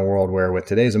now are in a world where, with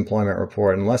today's employment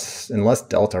report, unless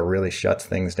Delta really shuts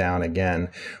things down again,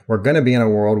 we're going to be in a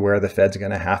world where the Fed's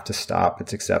going to have to stop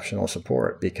its exceptional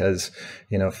support. Because,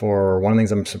 for one of the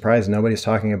things I'm surprised nobody's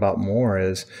talking about more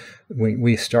is,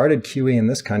 we started QE in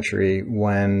this country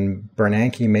when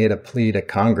Bernanke made a plea to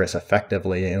Congress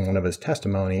effectively in one of his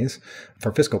testimonies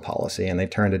for fiscal policy, and they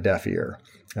turned a deaf ear.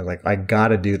 I was like, I got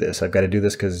to do this. I've got to do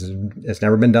this because it's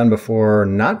never been done before.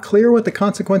 Not clear what the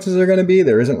consequences are going to be.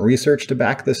 There isn't research to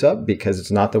back this up because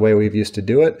it's not the way we've used to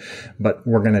do it, but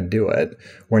we're going to do it.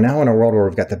 We're now in a world where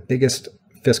we've got the biggest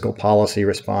fiscal policy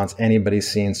response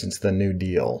anybody's seen since the New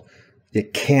Deal. You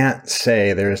can't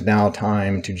say there is now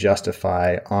time to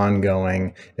justify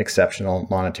ongoing exceptional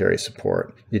monetary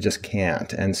support. You just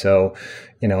can't. And so,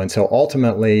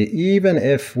 ultimately, even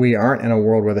if we aren't in a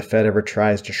world where the Fed ever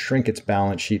tries to shrink its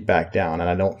balance sheet back down, and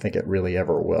I don't think it really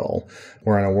ever will,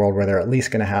 we're in a world where they're at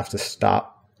least going to have to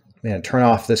stop, turn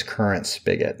off this current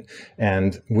spigot.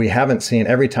 And we haven't seen,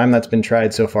 every time that's been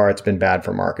tried so far, it's been bad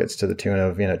for markets to the tune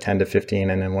of, 10 to 15,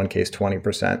 and in one case,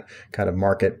 20% kind of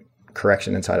market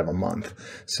correction inside of a month.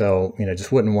 So,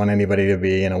 just wouldn't want anybody to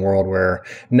be in a world where,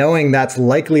 knowing that's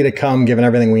likely to come, given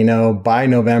everything we know, by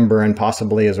November and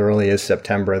possibly as early as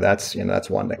September, that's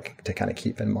one to kind of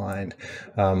keep in mind.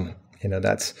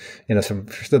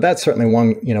 So that's certainly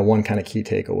one kind of key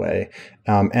takeaway.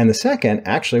 And the second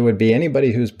actually would be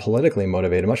anybody who's politically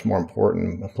motivated, much more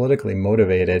important, politically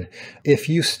motivated. If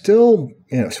you still,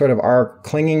 sort of are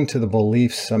clinging to the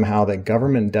belief somehow that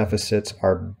government deficits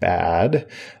are bad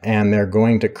and they're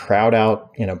going to crowd out,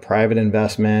 private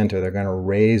investment, or they're going to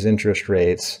raise interest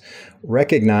rates,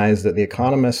 recognize that the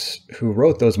economists who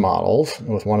wrote those models,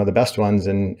 with one of the best ones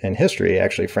in history,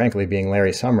 actually, frankly, being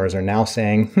Larry Summers, are now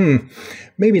saying,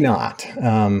 maybe not.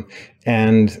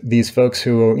 And these folks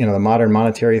who, the modern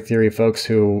monetary theory folks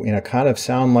who, kind of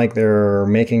sound like they're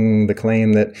making the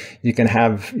claim that you can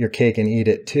have your cake and eat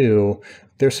it too,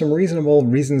 there's some reasonable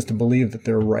reasons to believe that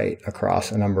they're right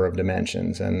across a number of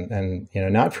dimensions. And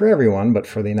not for everyone, but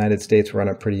for the United States, we're in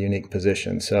a pretty unique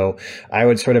position. So I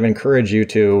would sort of encourage you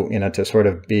to, to sort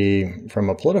of be, from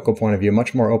a political point of view,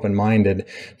 much more open-minded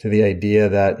to the idea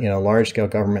that, large-scale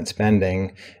government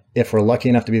spending, if we're lucky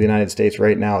enough to be the United States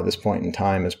right now at this point in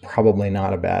time, is probably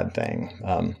not a bad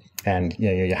thing. And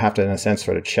you have to, in a sense,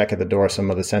 sort of check at the door some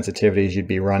of the sensitivities you'd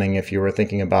be running if you were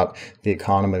thinking about the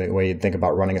economy the way you'd think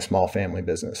about running a small family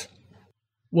business.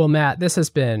 Well, Matt, this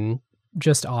has been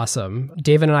just awesome.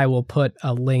 David and I will put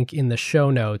a link in the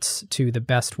show notes to the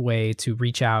best way to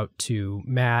reach out to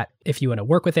Matt if you want to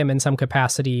work with him in some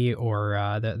capacity,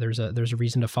 or there's a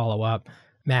reason to follow up.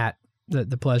 Matt,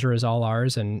 the pleasure is all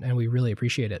ours, and we really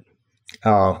appreciate it.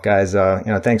 Oh, guys,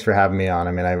 thanks for having me on.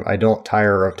 I mean, I don't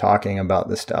tire of talking about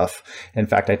this stuff. In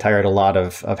fact, I tired a lot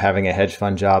of having a hedge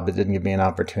fund job that didn't give me an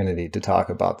opportunity to talk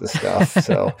about this stuff.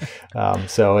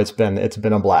 So it's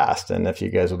been a blast. And if you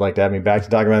guys would like to have me back to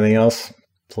talk about anything else,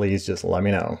 please just let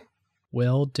me know.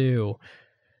 Will do.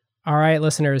 All right,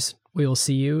 listeners, we will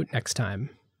see you next time.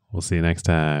 We'll see you next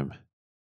time.